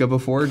ayahuasca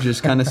before?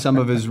 Just kind of some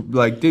of his,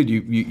 like, dude,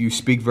 you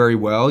speak very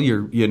well.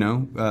 You're,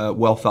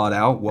 well thought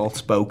out, well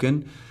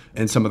spoken.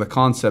 And some of the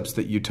concepts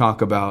that you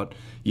talk about,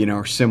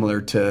 are similar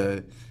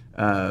to...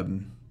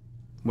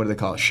 what do they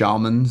call it?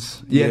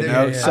 Shamans.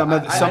 Yeah. Some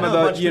of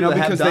the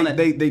because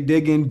they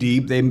dig in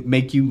deep. They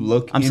make you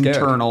look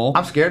internal.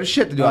 I'm scared as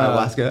shit to do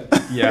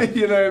ayahuasca. Yeah,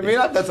 you know what I mean.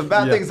 I've done some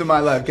bad things in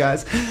my life,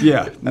 guys.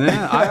 Yeah,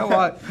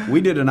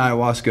 we did an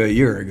ayahuasca a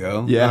year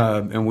ago. Yeah,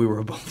 and we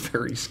were both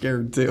very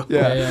scared too.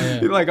 Yeah.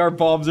 Like our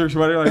palms are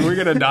sweating. Like we're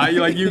gonna die.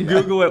 You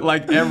Google it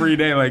like every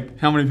day. Like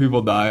how many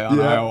people die on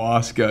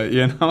ayahuasca?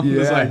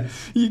 It's like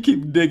you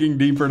keep digging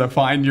deeper to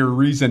find your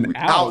reason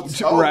out.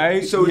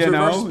 Right. So it's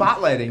reverse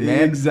spotlighting,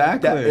 man.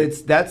 Exactly.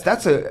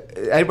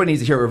 Everybody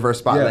needs to hear what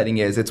reverse spotlighting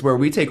is. It's where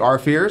we take our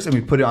fears and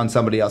we put it on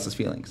somebody else's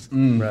feelings.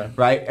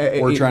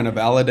 Right? We're trying to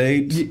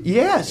validate.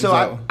 Yeah. So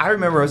I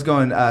remember I was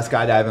going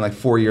skydiving like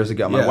 4 years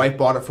ago. My wife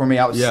bought it for me.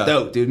 I was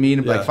stoked, dude.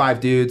 Meeting like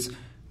 5 dudes.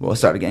 Well, it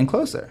started getting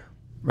closer.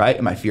 Right?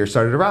 And my fear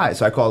started to rise.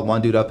 So I called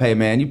one dude up. Hey,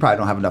 man, you probably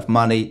don't have enough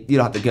money. You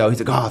don't have to go. He's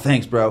like, oh,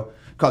 thanks, bro.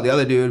 Called the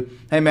other dude.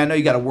 Hey, man, I know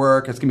you got to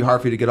work. It's going to be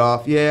hard for you to get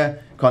off. Yeah.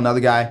 Called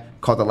another guy.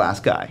 Called the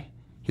last guy.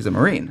 He's a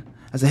Marine.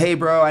 I said, hey,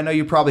 bro, I know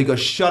you probably go,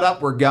 shut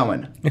up, we're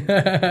going.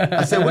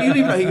 I said, well, you don't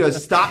even know. He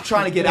goes, stop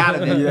trying to get out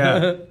of it.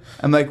 Yeah.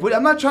 I'm like,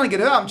 I'm not trying to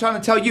get out. I'm trying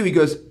to tell you. He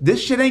goes,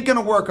 this shit ain't going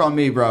to work on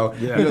me, bro.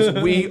 Yeah. He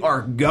goes, we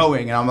are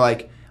going. And I'm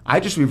like, I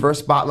just reverse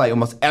spotlight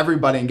almost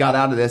everybody and got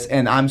out of this.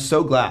 And I'm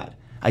so glad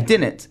I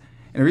didn't.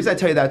 And the reason I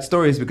tell you that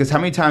story is because how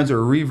many times we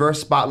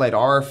reverse spotlight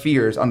our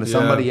fears onto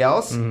somebody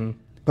else? Mm-hmm.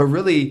 But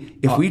really,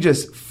 if we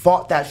just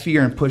fought that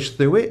fear and pushed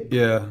through it,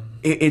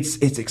 it's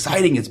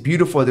exciting. It's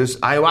beautiful. There's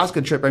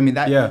ayahuasca trip. I mean,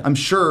 I'm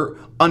sure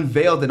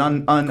unveiled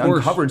and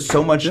uncovered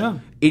so much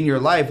in your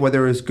life,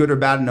 whether it was good or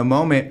bad in a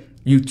moment.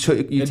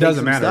 It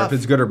doesn't matter if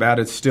it's good or bad.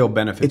 It still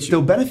benefits you. It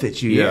still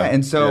benefits you. Yeah.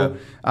 And so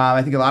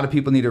I think a lot of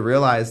people need to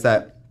realize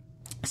that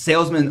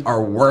salesmen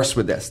are worse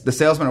with this. The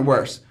salesmen are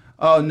worse.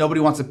 Oh, nobody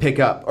wants to pick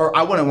up, or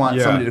I wouldn't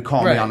want somebody to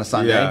call me on a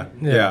Sunday.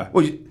 Yeah.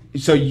 Well,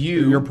 so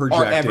you're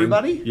projecting. Are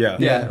everybody? Yeah,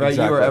 right.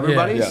 Exactly. You are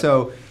everybody. Yeah.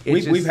 So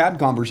we've had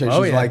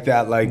conversations like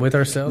that, like with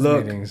our sales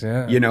meetings.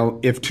 Yeah,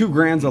 if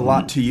 $2,000's a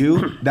lot to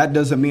you, that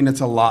doesn't mean it's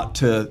a lot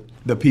to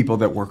the people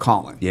that we're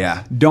calling.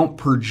 Yeah. Don't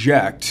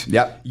project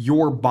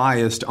you're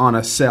biased on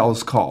a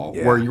sales call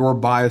where you're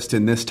biased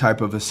in this type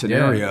of a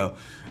scenario.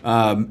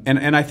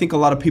 And I think a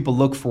lot of people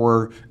look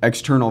for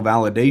external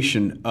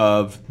validation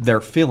of their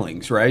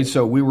feelings, right?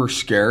 So we were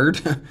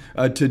scared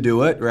to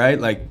do it, right?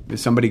 Like,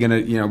 is somebody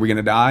gonna, we're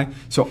gonna die?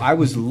 So I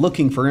was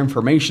looking for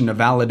information to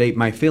validate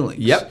my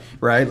feelings. Yep.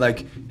 Right?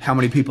 Like, how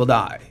many people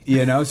die?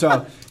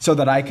 So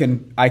that I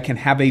can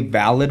have a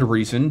valid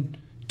reason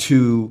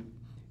to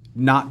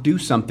not do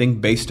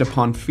something based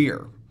upon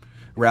fear,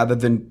 rather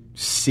than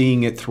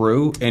seeing it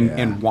through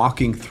and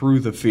walking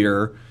through the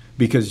fear.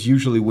 Because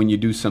usually when you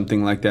do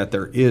something like that,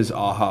 there is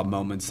aha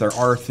moments. There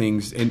are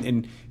things,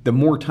 and the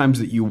more times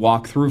that you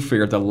walk through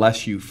fear, the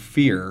less you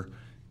fear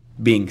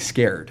being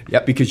scared.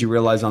 Yep. Because you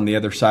realize on the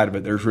other side of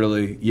it, there's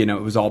really,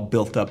 it was all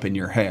built up in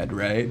your head,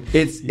 right?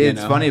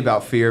 It's funny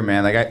about fear,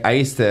 man. Like I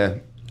used to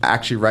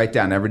actually write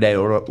down every day,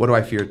 what do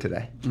I fear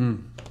today?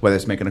 Whether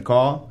it's making a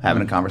call,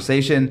 having a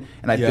conversation,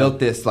 and I built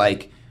this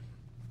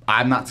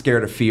I'm not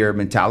scared of fear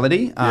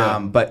mentality,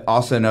 but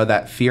also know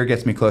that fear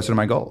gets me closer to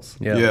my goals.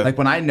 Like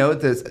when I know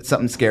that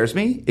something scares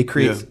me, it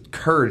creates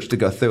courage to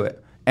go through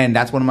it. And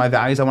that's one of my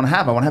values I want to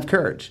have. I want to have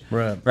courage.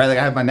 Right? Like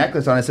I have my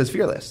necklace on, it says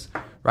fearless.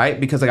 right?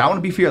 Because like I want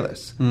to be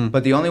fearless,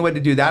 but the only way to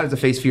do that is to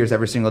face fears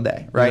every single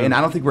day, right? And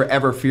I don't think we're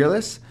ever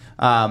fearless,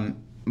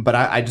 but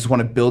I just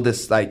want to build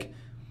this like.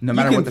 No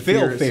matter what the fear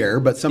is. You can feel fear,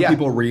 but some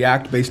people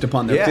react based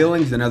upon their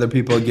feelings, and other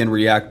people, again,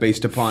 react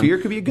based upon fear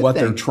could be a good what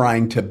thing. They're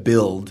trying to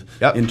build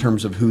in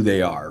terms of who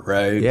they are,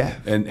 right? Yeah.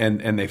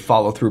 And they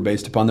follow through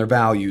based upon their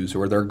values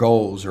or their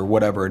goals or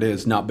whatever it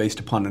is, not based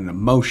upon an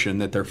emotion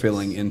that they're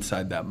feeling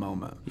inside that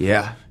moment.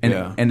 Yeah.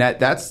 And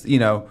that's,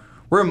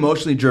 we're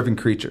emotionally driven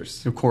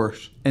creatures. Of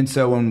course. And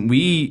so when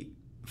we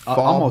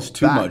almost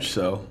too much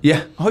so.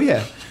 Yeah. Oh,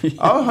 yeah.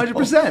 Oh,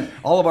 100%.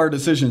 All of our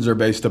decisions are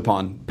based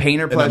upon pain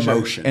or pleasure.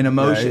 An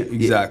emotion. Right?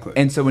 Exactly.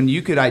 And so when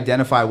you could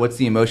identify what's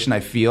the emotion I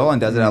feel and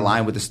does it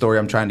align with the story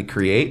I'm trying to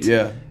create,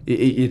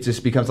 it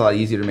just becomes a lot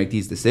easier to make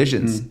these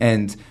decisions.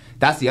 And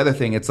that's the other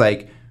thing. It's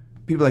like,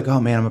 people are like, oh,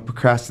 man, I'm a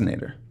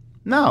procrastinator.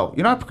 No,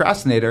 you're not a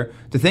procrastinator.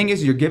 The thing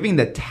is, you're giving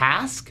the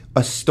task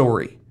a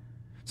story.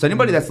 So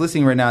anybody that's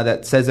listening right now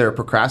that says they're a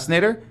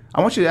procrastinator,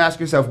 I want you to ask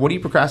yourself, what are you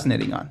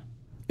procrastinating on?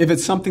 If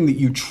it's something that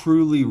you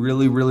truly,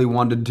 really, really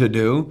wanted to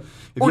do,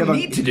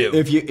 you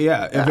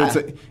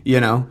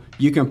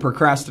can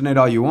procrastinate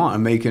all you want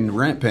on making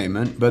rent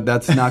payment, but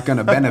that's not going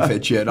to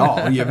benefit you at all.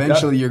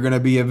 Eventually, you're going to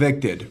be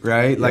evicted,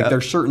 right? Like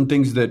there's certain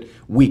things that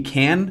we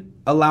can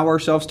allow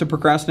ourselves to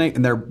procrastinate,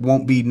 and there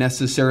won't be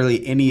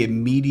necessarily any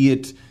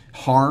immediate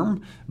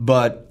harm,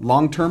 but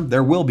long term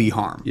there will be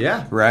harm.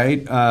 Yeah.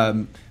 Right.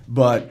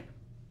 But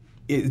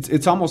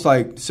it's almost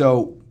like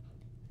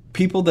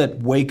people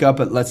that wake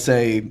up at, let's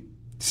say,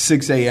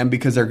 6 a.m.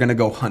 because they're going to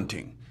go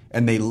hunting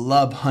and they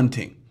love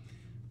hunting.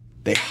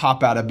 They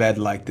hop out of bed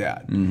like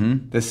that.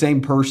 Mm-hmm. The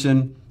same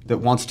person that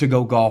wants to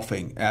go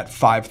golfing at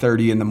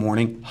 5:30 in the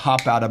morning,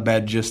 hop out of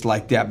bed just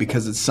like that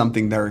because it's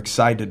something they're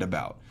excited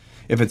about.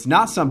 If it's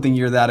not something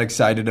you're that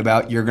excited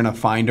about, you're going to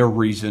find a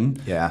reason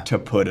to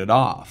put it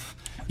off.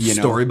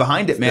 Story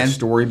behind it, man. The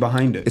story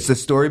behind it. It's the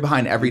story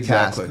behind every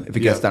task, if it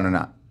gets done or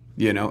not.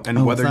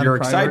 And whether you're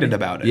excited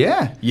about it.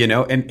 Yeah.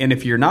 And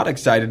if you're not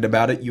excited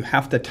about it, you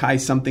have to tie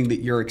something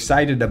that you're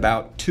excited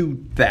about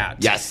to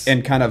that. Yes.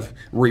 And kind of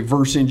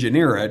reverse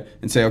engineer it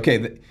and say,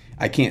 okay,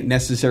 I can't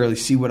necessarily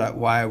see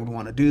why I would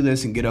want to do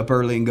this and get up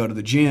early and go to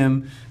the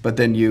gym, but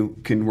then you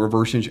can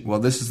reverse engineer. Well,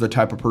 this is the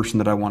type of person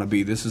that I want to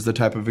be. This is the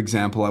type of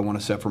example I want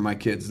to set for my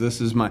kids.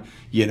 This is my,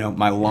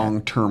 my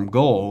long-term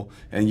goal,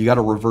 and you got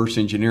to reverse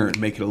engineer it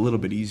and make it a little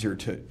bit easier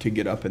to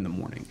get up in the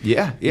morning.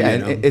 Yeah.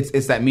 And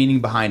it's that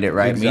meaning behind it,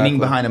 right? Exactly. Meaning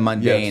behind a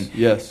mundane.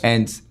 Yes.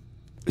 And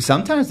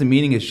sometimes the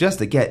meaning is just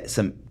to get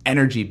some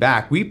energy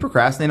back. We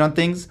procrastinate on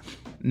things,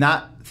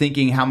 not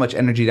thinking how much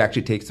energy it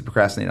actually takes to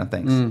procrastinate on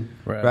things,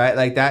 right?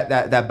 Like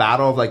that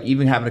battle of like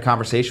even having a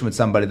conversation with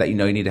somebody that you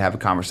need to have a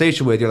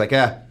conversation with. You're like,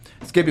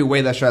 it's gonna be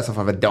way less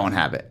stressful if I don't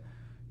have it.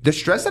 The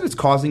stress that it's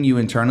causing you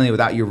internally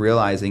without you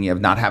realizing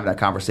of not having that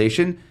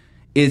conversation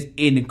is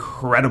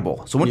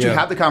incredible. So once you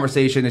have the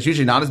conversation, it's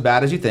usually not as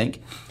bad as you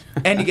think,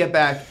 and you get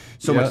back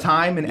so much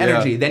time and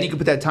energy. Then you can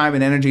put that time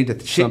and energy into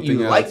shit something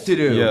you like to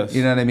do. Yes.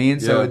 You know what I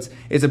mean? So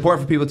it's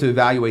important for people to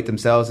evaluate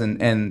themselves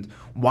and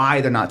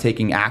why they're not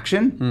taking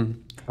action.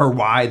 Or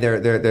why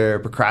they're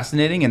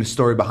procrastinating, and a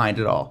story behind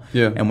it all.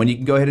 Yeah. And when you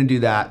can go ahead and do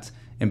that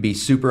and be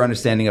super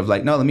understanding of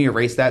like, no, let me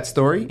erase that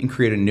story and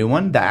create a new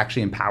one that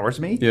actually empowers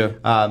me.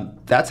 Yeah.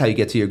 That's how you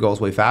get to your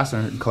goals way faster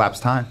and collapse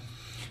time.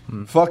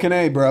 Fucking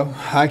A, bro.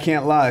 I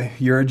can't lie.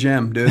 You're a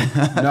gem, dude.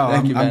 No,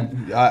 Thank you,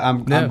 man.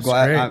 I'm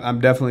glad.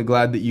 I'm definitely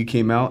glad that you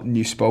came out and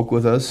you spoke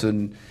with us,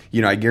 and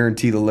I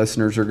guarantee the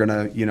listeners are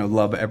gonna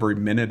love every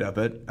minute of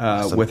it,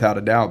 without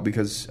a doubt,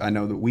 because I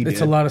know that we did.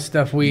 It's a lot of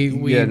stuff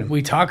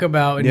we talk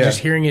about, and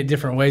just hearing it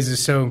different ways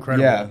is so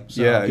incredible.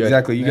 Yeah,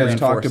 exactly. You guys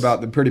talked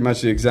about pretty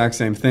much the exact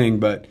same thing,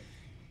 but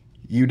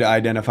you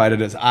identified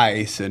it as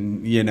ice,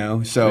 and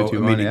so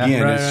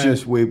it's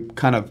just we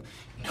kind of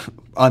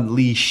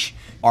unleash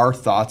our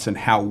thoughts and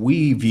how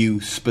we view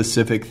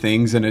specific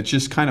things, and it's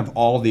just kind of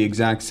all the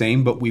exact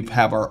same, but we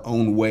have our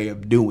own way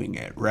of doing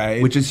it,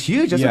 right? Which is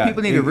huge. That's what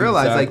people need to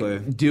realize. Exactly.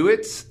 Like, do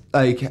it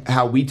like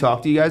how we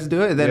talk to you guys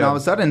do it, and then all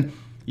of a sudden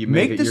you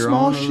make the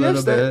small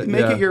shifts that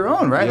make it your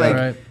own, right?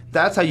 Like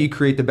that's how you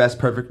create the best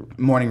perfect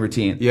morning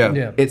routine.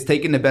 Yeah. It's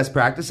taking the best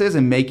practices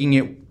and making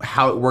it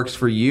how it works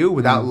for you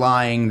without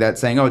lying that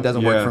saying, oh, it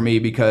doesn't work for me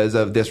because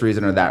of this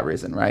reason or that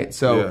reason, right?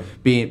 So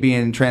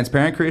being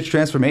transparent creates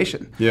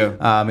transformation. Yeah.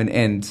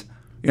 And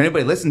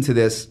anybody listen to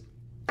this,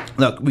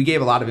 look, we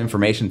gave a lot of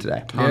information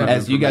today.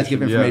 As you guys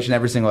give information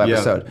every single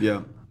episode.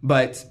 Yeah.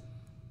 But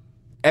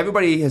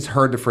everybody has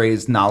heard the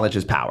phrase knowledge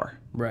is power.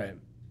 Right.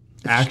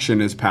 Action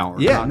is power.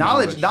 Yeah,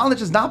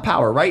 knowledge is not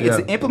power, right? It's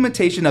the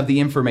implementation of the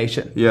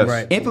information. Yes.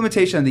 Right.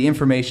 Implementation of the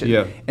information.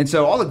 Yeah. And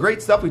so all the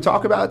great stuff we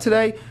talk about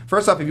today,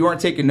 first off, if you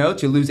weren't taking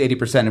notes, you lose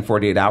 80% in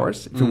 48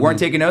 hours. If you weren't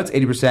taking notes,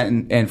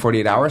 80% in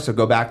 48 hours. So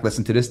go back,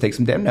 listen to this, take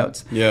some damn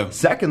notes. Yeah.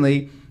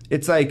 Secondly,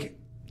 it's like,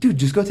 dude,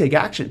 just go take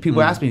action.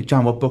 People ask me,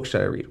 John, what book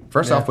should I read?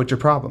 First off, what's your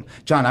problem?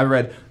 John, I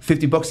read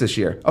 50 books this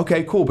year.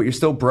 Okay, cool, but you're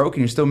still broke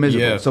and you're still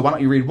miserable. Yeah. So why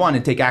don't you read one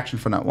and take action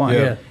from that one?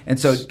 Yeah. And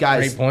so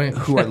guys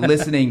who are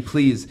listening,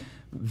 please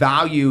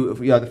value,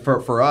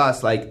 for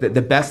us, like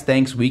the best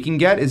thanks we can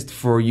get is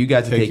for you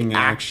guys to take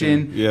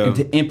action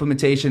into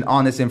implementation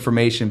on this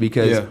information,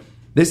 because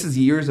this is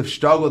years of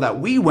struggle that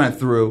we went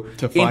through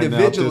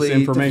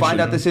individually to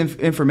find out this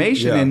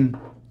information. And,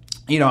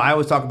 I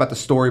always talk about the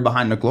story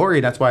behind the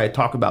glory. That's why I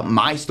talk about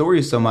my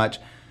story so much,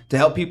 to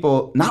help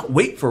people not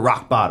wait for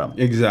rock bottom.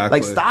 Exactly.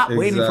 Like, stop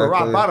waiting for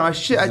rock bottom. I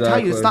tell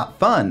you, it's not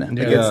fun.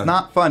 Like, it's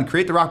not fun.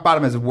 Create the rock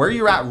bottom as where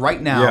you're at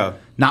right now,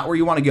 not where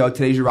you want to go.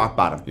 Today's your rock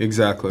bottom.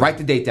 Exactly. Write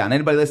the date down.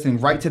 Anybody listening,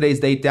 write today's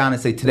date down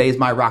and say, today is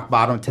my rock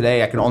bottom.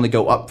 Today I can only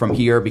go up from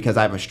here because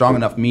I have a strong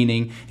enough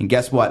meaning. And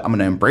guess what? I'm going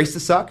to embrace the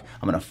suck.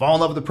 I'm going to fall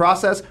in love with the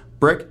process.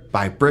 Brick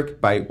by brick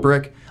by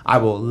brick, I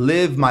will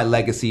live my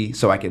legacy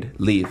so I could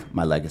leave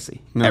my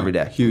legacy every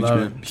day. Huge,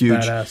 man.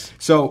 Huge. Badass.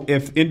 So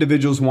if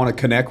individuals want to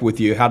connect with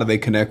you, how do they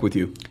connect with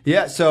you?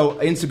 Yeah, so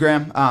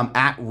Instagram,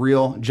 at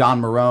Real John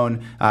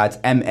Marrone. It's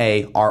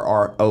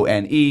Marrone.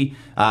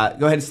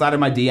 Go ahead and slide in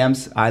my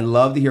DMs. I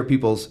love to hear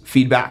people's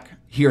feedback,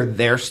 hear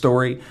their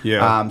story.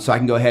 So I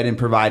can go ahead and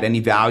provide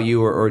any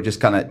value or just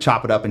kind of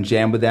chop it up and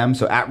jam with them.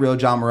 So at Real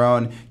John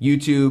Marrone,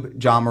 YouTube,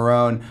 John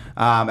Marrone,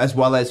 as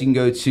well as you can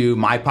go to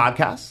my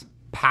podcast,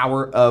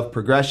 Power of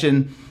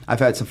Progression. I've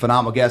had some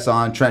phenomenal guests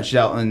on, Trent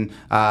Shelton,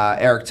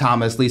 Eric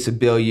Thomas, Lisa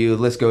Bilyeu,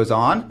 the list goes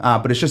on.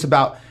 But it's just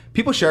about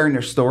people sharing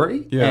their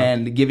story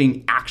and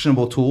giving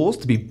actionable tools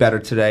to be better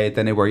today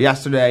than they were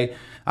yesterday.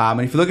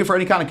 And if you're looking for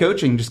any kind of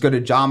coaching, just go to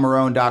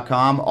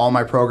johnmarrone.com. All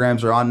my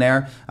programs are on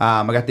there.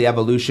 I got the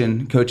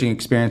Evolution coaching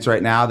experience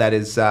right now. That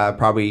is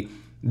probably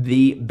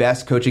the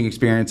best coaching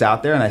experience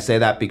out there. And I say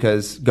that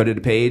because go to the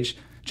page,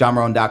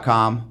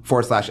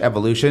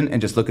 johnmarrone.com/evolution,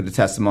 and just look at the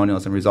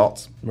testimonials and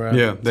results. Right.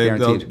 Yeah,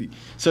 guaranteed.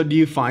 So do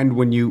you find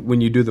when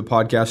you do the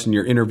podcast and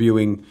you're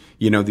interviewing,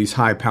 these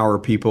high power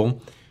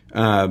people,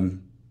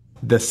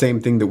 the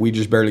same thing that we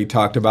just barely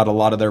talked about, a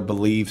lot of their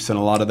beliefs and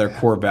a lot of their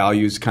core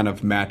values kind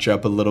of match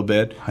up a little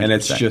bit. 100%. And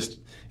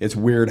it's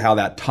weird how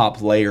that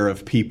top layer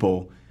of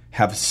people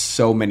have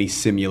so many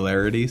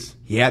similarities.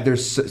 Yeah,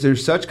 there's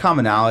such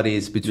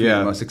commonalities between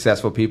the most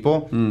successful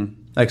people.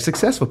 Like,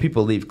 successful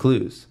people leave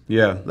clues.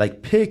 Yeah.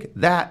 Like, pick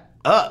that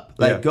up.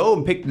 Like, go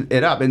and pick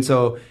it up. And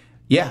so,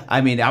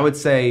 I would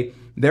say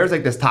there's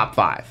like this top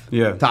 5,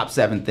 top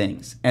 7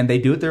 things, and they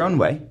do it their own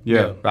way.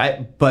 Yeah.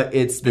 Right? But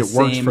it's the same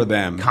works for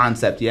them.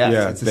 Concept. Yes.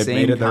 Yeah. It's the They've same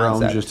made it their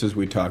concept. own, just as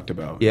we talked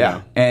about.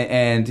 Yeah.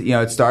 And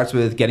it starts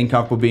with getting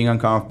comfortable being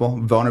uncomfortable,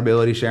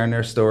 vulnerability, sharing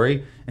their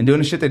story, and doing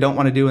the shit they don't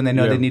want to do when they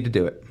know they need to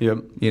do it. Yep.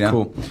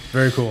 Cool.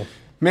 Very cool.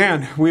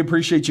 Man, we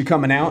appreciate you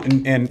coming out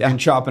and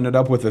chopping it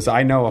up with us.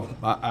 I know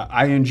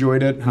I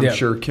enjoyed it. I'm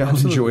sure Kel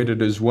enjoyed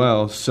it as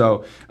well.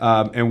 So,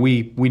 and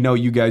we know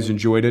you guys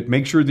enjoyed it.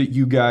 Make sure that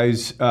you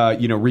guys,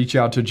 reach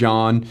out to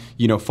John.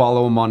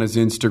 Follow him on his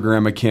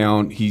Instagram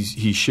account.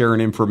 He's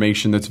sharing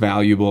information that's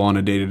valuable on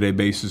a day-to-day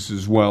basis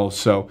as well.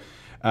 So,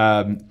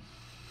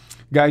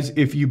 guys,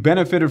 if you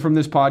benefited from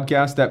this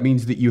podcast, that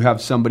means that you have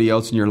somebody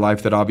else in your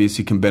life that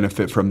obviously can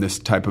benefit from this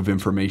type of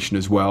information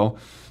as well.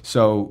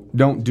 So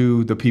don't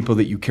do the people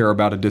that you care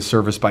about a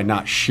disservice by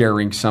not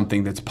sharing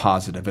something that's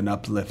positive and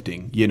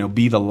uplifting.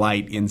 Be the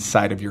light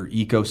inside of your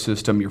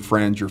ecosystem, your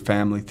friends, your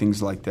family,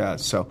 things like that.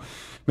 So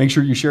make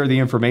sure you share the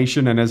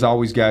information. And as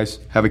always, guys,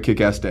 have a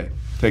kick-ass day.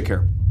 Take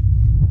care.